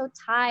it's also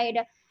tied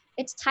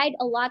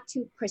a lot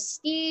to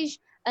prestige.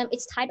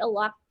 It's tied a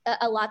lot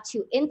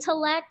to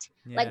intellect,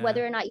 like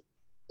whether or not you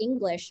speak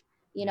English,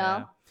 you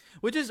know.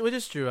 Which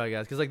is true, I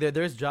guess, because like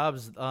there's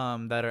jobs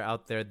that are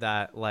out there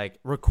that like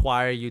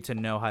require you to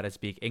know how to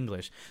speak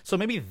English. So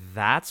maybe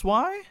that's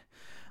why.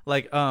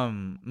 like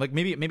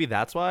maybe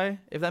that's why,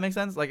 if that makes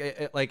sense.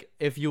 Like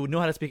if you know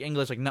how to speak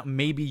English, like not,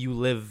 maybe you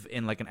live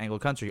in like an Anglo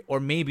country, or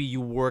maybe you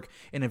work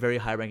in a very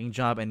high ranking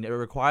job and it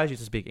requires you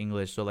to speak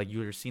English, so like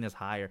you're seen as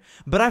higher.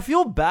 But I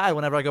feel bad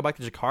whenever I go back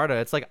to Jakarta.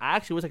 It's like I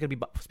actually wish I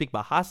could speak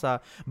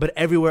Bahasa, but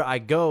everywhere I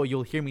go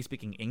you'll hear me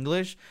speaking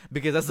English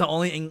because that's the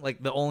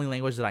only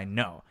language that I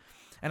know.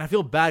 And I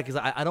feel bad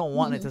because I don't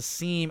want it to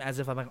seem as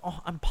if I'm like, oh,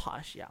 I'm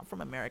posh. Yeah, I'm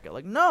from America.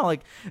 Like, no,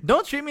 like,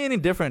 don't treat me any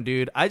different,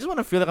 dude. I just want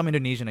to feel like I'm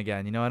Indonesian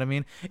again. You know what I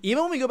mean?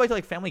 Even when we go back to,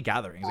 like, family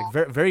gatherings, like,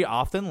 very, very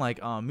often,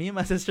 like, me and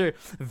my sister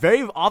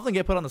very often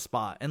get put on the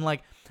spot.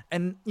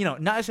 And, you know,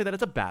 not to say that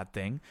it's a bad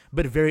thing,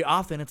 but very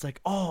often it's like,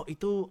 oh,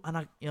 itu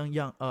anak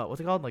yang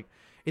what's it called? Like,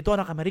 itu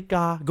anak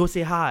Amerika, go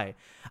say hi.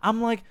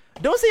 I'm like,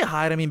 don't say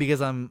hi to me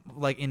because I'm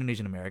like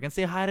Indonesian American.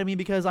 Say hi to me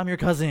because I'm your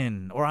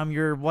cousin, or I'm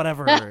your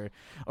whatever,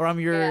 or I'm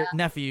your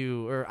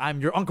nephew, or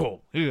I'm your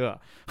uncle. Yeah.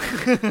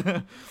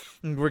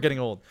 We're getting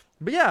old.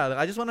 But yeah,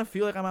 I just want to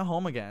feel like I'm at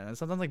home again. And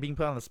sometimes like being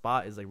put on the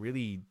spot is like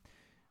really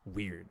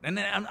weird. And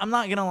I'm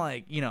not gonna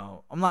like, you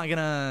know, I'm not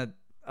gonna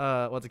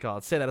what's it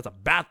called? Say that it's a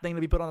bad thing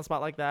to be put on the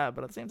spot like that.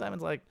 But at the same time,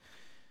 it's like,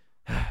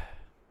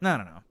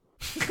 no.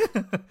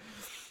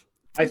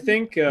 I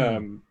think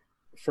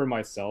for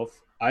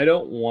myself, I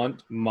don't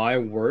want my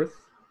worth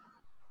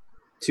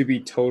to be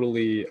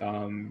totally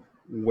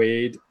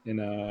weighed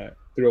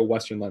through a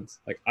Western lens.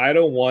 Like, I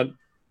don't want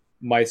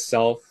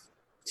myself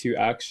to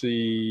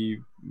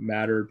actually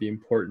matter, be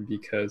important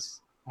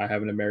because I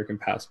have an American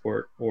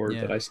passport, or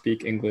that I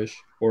speak English,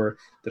 or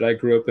that I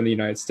grew up in the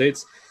United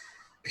States,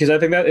 because I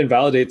think that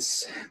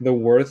invalidates the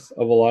worth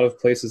of a lot of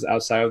places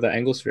outside of the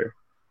Anglosphere,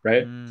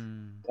 right?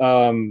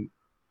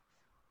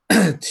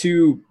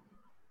 To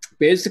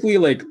basically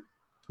like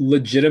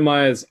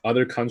legitimize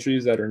other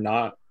countries that are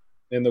not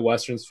in the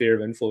Western sphere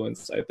of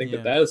influence. I think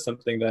that is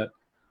something that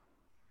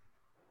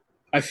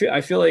I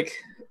feel like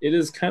it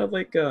is kind of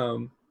like a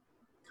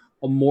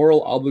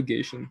moral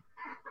obligation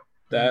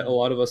that a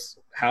lot of us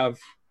have.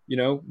 You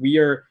know, we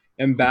are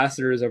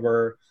ambassadors of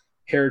our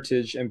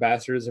heritage,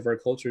 ambassadors of our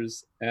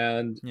cultures,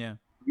 and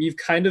we've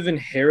kind of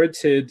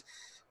inherited,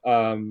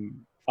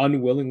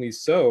 unwillingly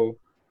so,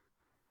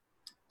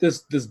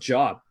 this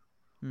job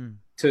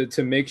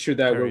to make sure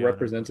that we're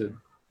represented.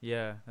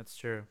 Yeah, that's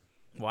true.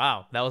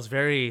 Wow, that was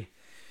very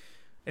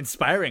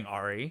inspiring,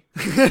 Ari.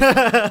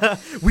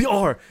 We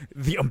are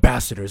the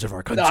ambassadors of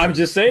our country. No, I'm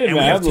just saying, and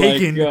man. We have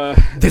taken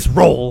this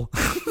role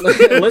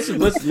listen.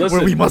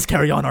 where we must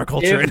carry on our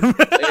culture.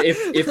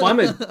 If I'm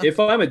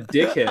a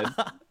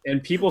dickhead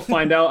and people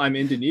find out I'm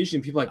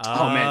Indonesian, people are like,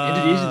 oh man,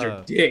 Indonesians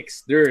are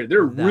dicks. They're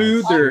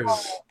rude.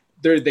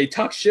 They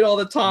talk shit all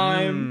the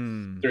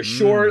time. They're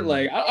short.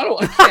 Like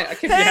I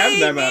can't be having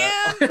that,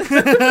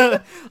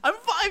 man. I'm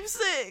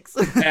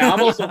 5'6". Yeah,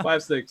 I'm also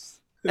 5'6". It's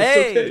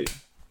okay.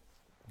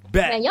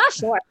 Bet. Man, y'all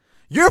short.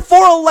 You're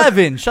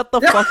 4'11". Shut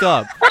the fuck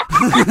up.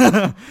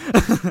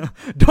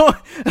 Don't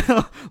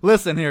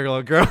listen here,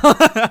 little girl.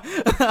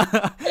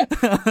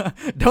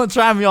 Don't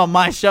try me on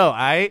my show,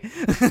 alright?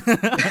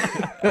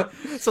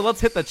 So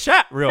let's hit the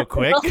chat real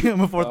quick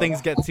before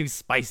things get too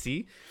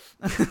spicy.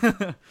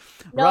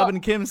 Robin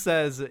Kim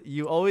says,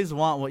 you always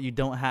want what you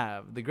don't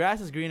have. The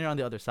grass is greener on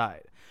the other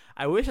side.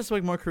 I wish I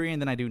spoke more Korean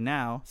than I do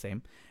now.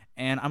 Same.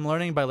 And I'm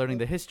learning by learning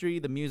the history,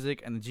 the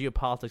music, and the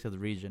geopolitics of the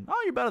region.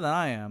 Oh, you're better than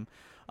I am.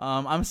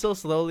 I'm still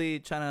slowly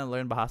trying to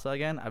learn Bahasa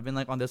again. I've been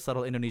like on this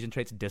subtle Indonesian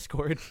traits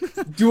Discord.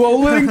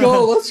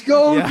 Duolingo, let's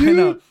go, yeah, dude.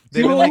 I know.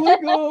 They've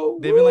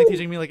been like Woo.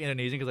 teaching me like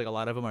Indonesian because like a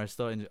lot of them are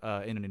still in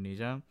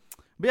Indonesia.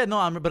 But yeah, no,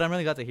 I'm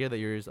really glad to hear that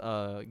you're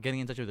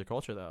getting in touch with your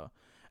culture though.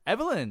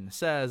 Evelyn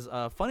says,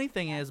 funny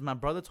thing is, my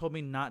brother told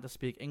me not to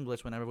speak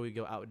English whenever we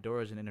go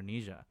outdoors in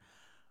Indonesia.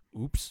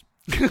 Oops.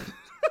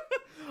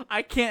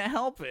 I can't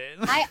help it.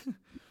 I've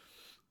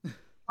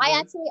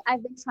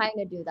been trying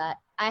to do that.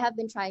 I have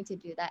been trying to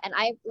do that. And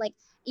I like,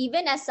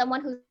 even as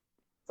someone who's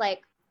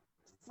like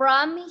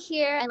from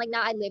here and like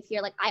now I live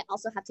here, like I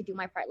also have to do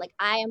my part. Like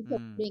I am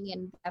putting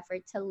in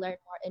effort to learn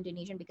more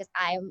Indonesian because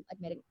I am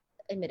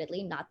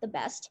admittedly not the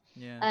best.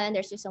 Yeah. And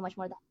there's just so much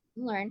more that I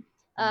can learn.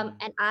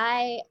 And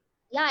I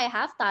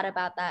have thought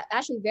about that.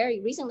 Actually, very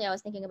recently I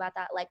was thinking about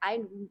that. Like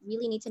I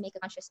really need to make a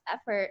conscious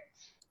effort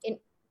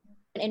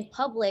in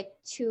public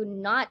to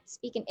not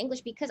speak in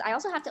English, because I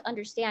also have to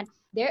understand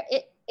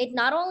it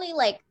not only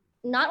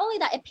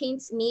that it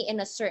paints me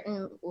in a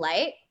certain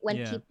light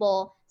when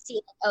people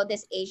see, oh,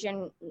 this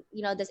Asian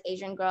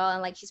girl,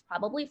 and like she's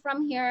probably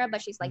from here,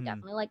 but she's like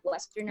definitely like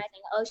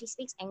westernizing. Oh, she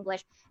speaks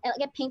English, and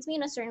like it paints me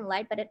in a certain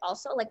light. But it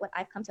also, like, what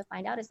I've come to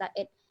find out is that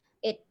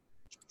it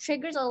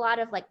triggers a lot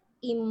of like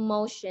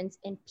emotions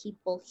in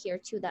people here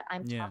too that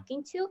I'm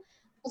talking to.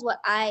 Because what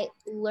I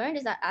learned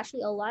is that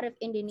actually a lot of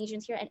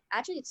Indonesians here, and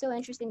actually it's so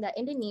interesting that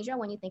Indonesia,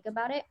 when you think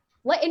about it,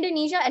 what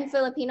Indonesia and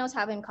Filipinos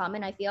have in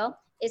common, I feel,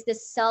 is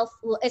this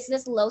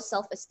low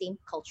self-esteem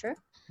culture.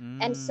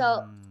 And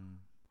so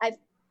I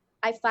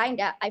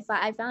found out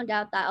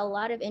that a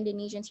lot of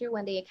Indonesians here,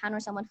 when they encounter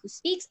someone who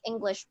speaks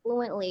English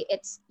fluently,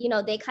 it's, you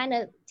know, they kind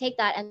of take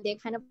that and they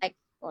kind of like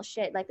well,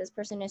 shit, like this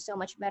person is so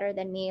much better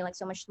than me, like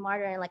so much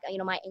smarter, and like, you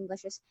know, my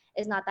English is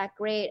not that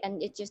great.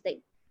 And it's just that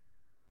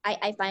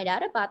I find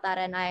out about that,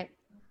 and I,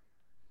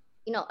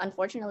 you know,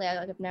 unfortunately,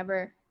 I've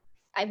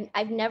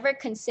never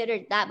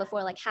considered that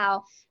before, like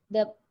how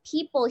the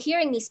people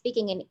hearing me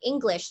speaking in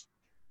English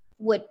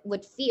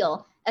would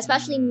feel,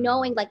 especially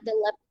knowing like the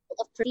level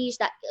of prestige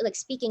that like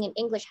speaking in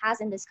English has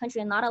in this country,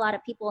 and not a lot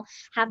of people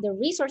have the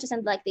resources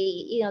and like the,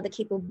 you know, the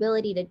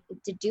capability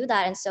to do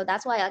that. And so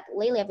that's why like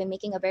lately I've been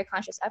making a very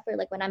conscious effort,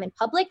 like when I'm in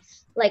public,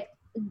 like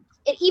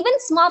even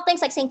small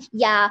things like saying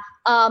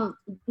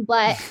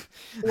but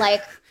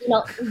like, you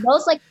know,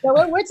 those like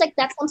filler words like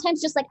that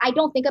sometimes just like I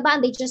don't think about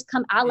and they just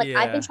come out. Like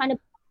I've been trying to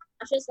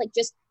just like,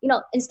 just, you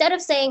know, instead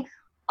of saying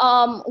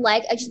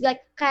like I just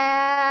like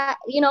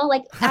you know,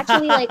 like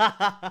actually like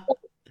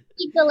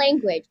speak the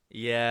language.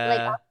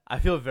 Like, I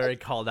feel very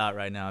called out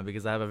right now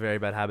because I have a very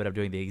bad habit of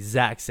doing the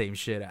exact same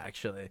shit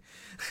actually.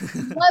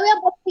 Well, yeah,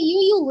 but for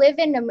you live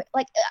in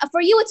like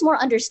for you it's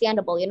more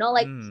understandable, you know,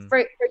 like for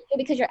you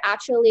because you're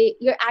actually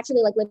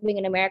like living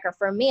in America.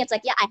 For me it's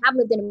like, yeah, I have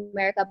lived in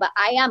America, but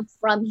I am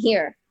from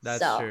here. That's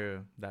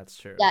true.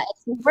 Yeah,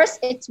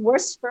 it's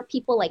worse for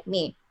people like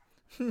me.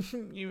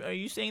 Are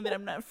you saying that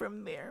I'm not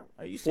from there?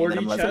 Are you saying that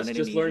I'm less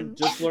just learn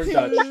Dutch.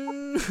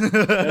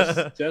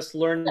 just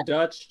learn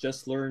Dutch.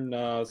 Just learn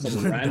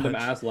some random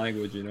ass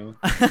language, you know.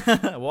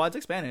 Well, I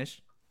took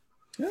Spanish.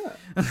 Yeah.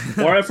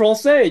 Or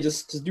Francais,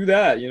 just do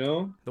that, you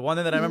know. The one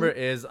thing that I remember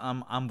is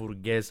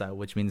hamburguesa,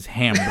 which means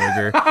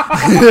hamburger.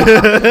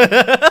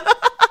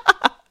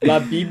 La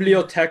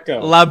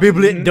biblioteca.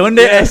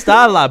 ¿Dónde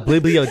está la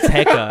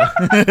biblioteca?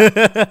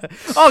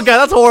 Oh god,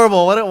 that's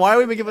horrible. Why are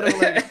we making it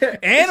like?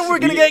 And we're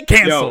gonna get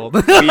canceled.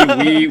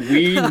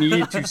 We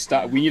need to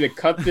stop. We need to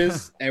cut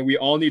this, and we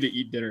all need to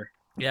eat dinner.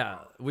 Yeah,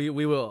 we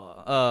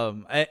will.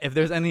 If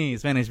there's any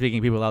Spanish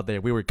speaking people out there,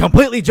 we were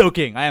completely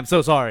joking. I am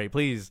so sorry.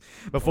 Please,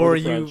 before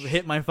you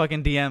hit my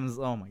fucking DMs.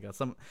 Oh my god,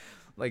 some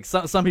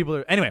people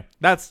are. Anyway,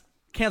 that's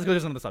cancel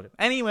culture on the subject.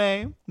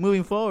 Anyway,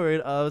 moving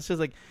forward, let's just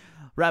like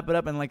wrap it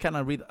up and like kind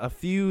of read a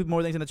few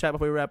more things in the chat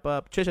before we wrap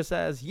up. Trisha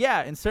says,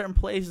 yeah, in certain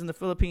places in the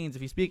Philippines,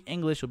 if you speak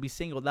English, you'll be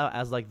singled out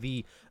as like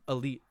the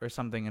elite or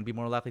something and be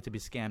more likely to be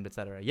scammed,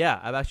 etc. Yeah,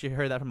 I've actually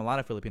heard that from a lot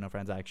of Filipino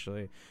friends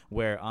actually,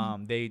 where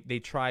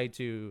they try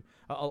to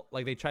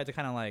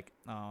kind of like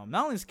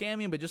not only scam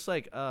you, but just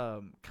like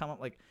come up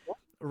like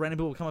random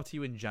people will come up to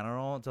you in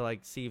general to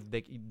like see if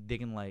they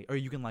can like, or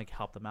you can like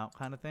help them out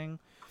kind of thing.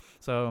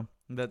 So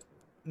that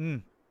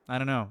I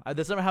don't know.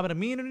 This never happened to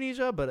me in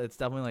Indonesia, but it's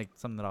definitely like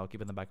something that I'll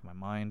keep in the back of my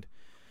mind.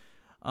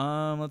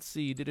 Let's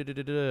see.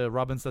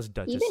 Robin says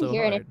Dutch is so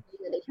here hard. in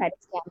Indonesia, they try to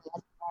scam me as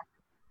a foreigner.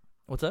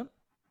 What's up?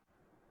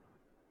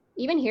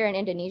 Even here in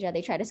Indonesia,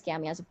 they try to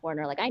scam me as a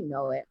foreigner. Like I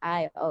know it.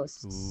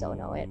 So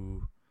know it.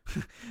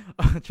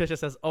 Trisha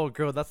says, "Oh,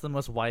 girl, that's the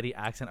most whitey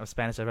accent of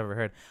Spanish I've ever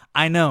heard."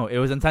 I know it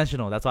was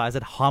intentional. That's why I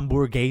said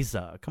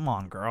hamburguesa. Come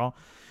on, girl.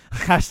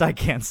 Hashtag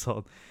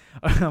canceled.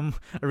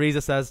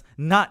 Ariza says,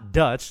 not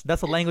Dutch.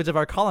 That's the language of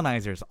our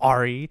colonizers,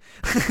 Ari.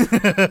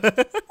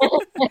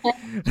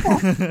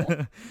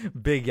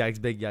 Big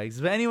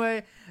yikes. But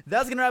anyway,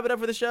 that's going to wrap it up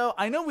for the show.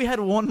 I know we had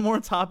one more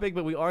topic,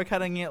 but we are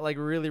cutting it like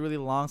really, really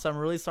long. So I'm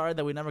really sorry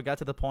that we never got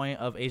to the point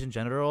of Asian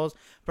gender roles.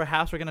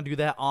 Perhaps we're going to do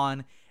that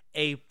on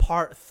a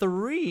part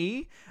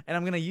 3, and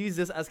I'm gonna use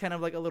this as kind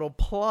of like a little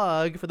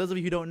plug for those of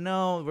you who don't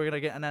know. We're gonna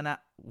get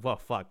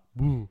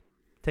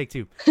Take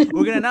 2.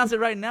 We're gonna announce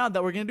it right now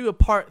that we're gonna do a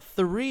part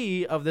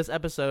 3 of this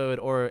episode,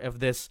 or of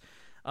this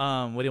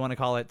what do you want to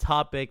call it,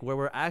 topic, where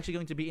we're actually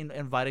going to be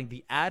inviting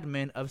the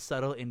admin of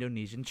Subtle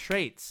Indonesian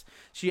Traits.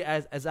 She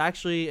is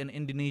actually an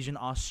Indonesian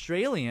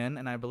Australian,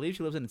 and I believe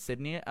she lives in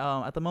Sydney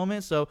at the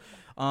moment. So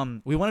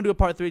we want to do a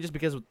part 3 just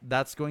because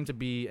that's going to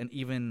be an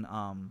even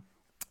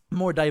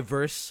more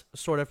diverse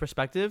sort of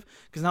perspective,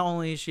 because not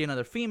only is she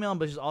another female,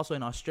 but she's also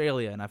in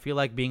Australia, and I feel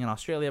like being in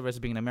Australia versus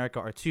being in America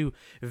are two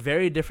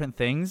very different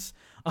things.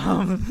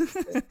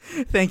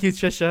 Thank you,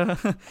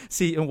 Trisha.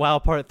 See you in WoW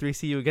Part 3.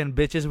 See you again,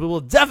 bitches. We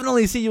will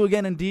definitely see you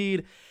again,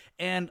 indeed.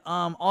 And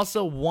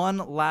also one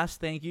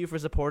last thank you for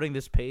supporting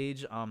this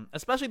page,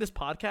 especially this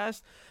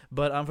podcast.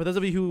 But for those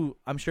of you who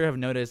I'm sure have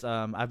noticed,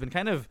 I've been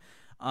kind of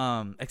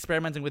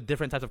experimenting with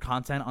different types of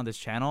content on this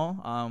channel.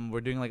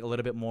 We're doing like a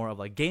little bit more of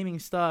like gaming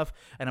stuff,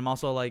 and I'm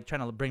also like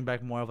trying to bring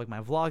back more of like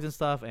my vlogs and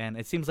stuff, and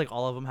it seems like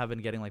all of them have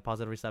been getting like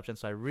positive reception.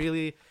 So I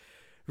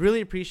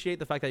really appreciate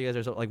the fact that you guys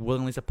are so, like,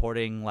 willingly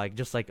supporting like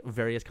just like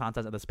various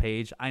content on this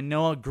page. I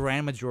know a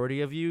grand majority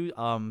of you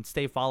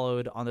stay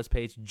followed on this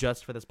page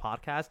just for this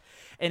podcast,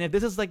 and if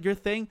this is like your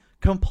thing,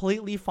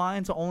 completely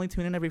fine to only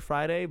tune in every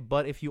Friday.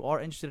 But if you are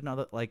interested in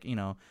other, like, you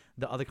know,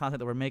 the other content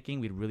that we're making,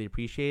 we'd really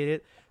appreciate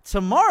it.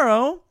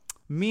 Tomorrow,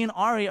 me and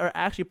Ari are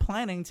actually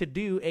planning to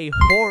do a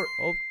horror.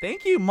 Oh,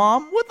 thank you,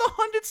 Mom, with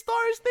 100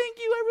 stars. Thank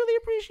you, I really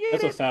appreciate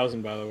it. That's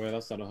 1,000, by the way.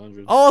 That's not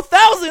 100. Oh,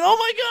 1,000! Oh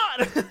my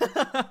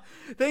God!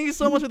 Thank you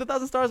so much for the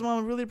 1,000 stars,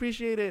 Mom. I really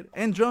appreciate it.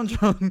 And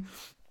Drone.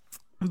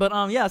 But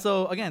yeah.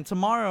 So again,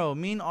 tomorrow,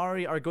 me and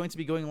Ari are going to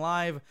be going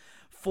live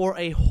for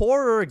a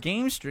horror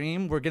game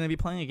stream, we're going to be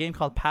playing a game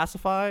called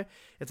Pacify.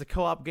 It's a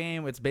co-op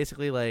game. It's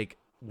basically like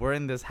we're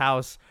in this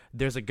house.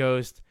 There's a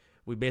ghost.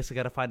 We basically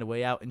got to find a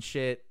way out and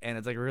shit. And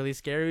it's like really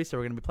scary. So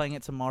we're going to be playing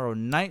it tomorrow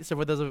night.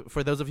 So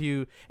for those of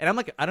you, and I'm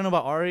like, I don't know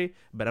about Ari,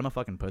 but I'm a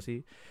fucking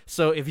pussy.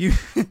 So if you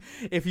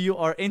if you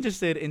are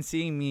interested in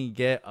seeing me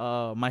get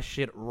my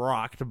shit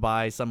rocked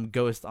by some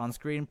ghost on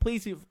screen,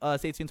 please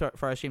stay tuned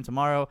for our stream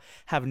tomorrow.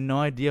 Have no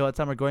idea what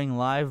time we're going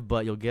live,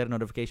 but you'll get a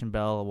notification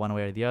bell one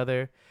way or the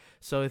other.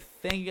 So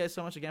thank you guys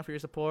so much again for your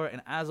support.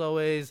 And as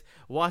always,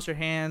 wash your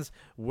hands,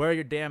 wear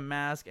your damn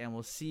mask, and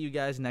we'll see you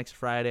guys next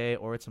Friday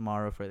or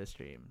tomorrow for the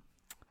stream.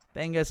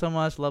 Thank you guys so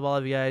much. Love all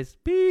of you guys.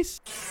 Peace.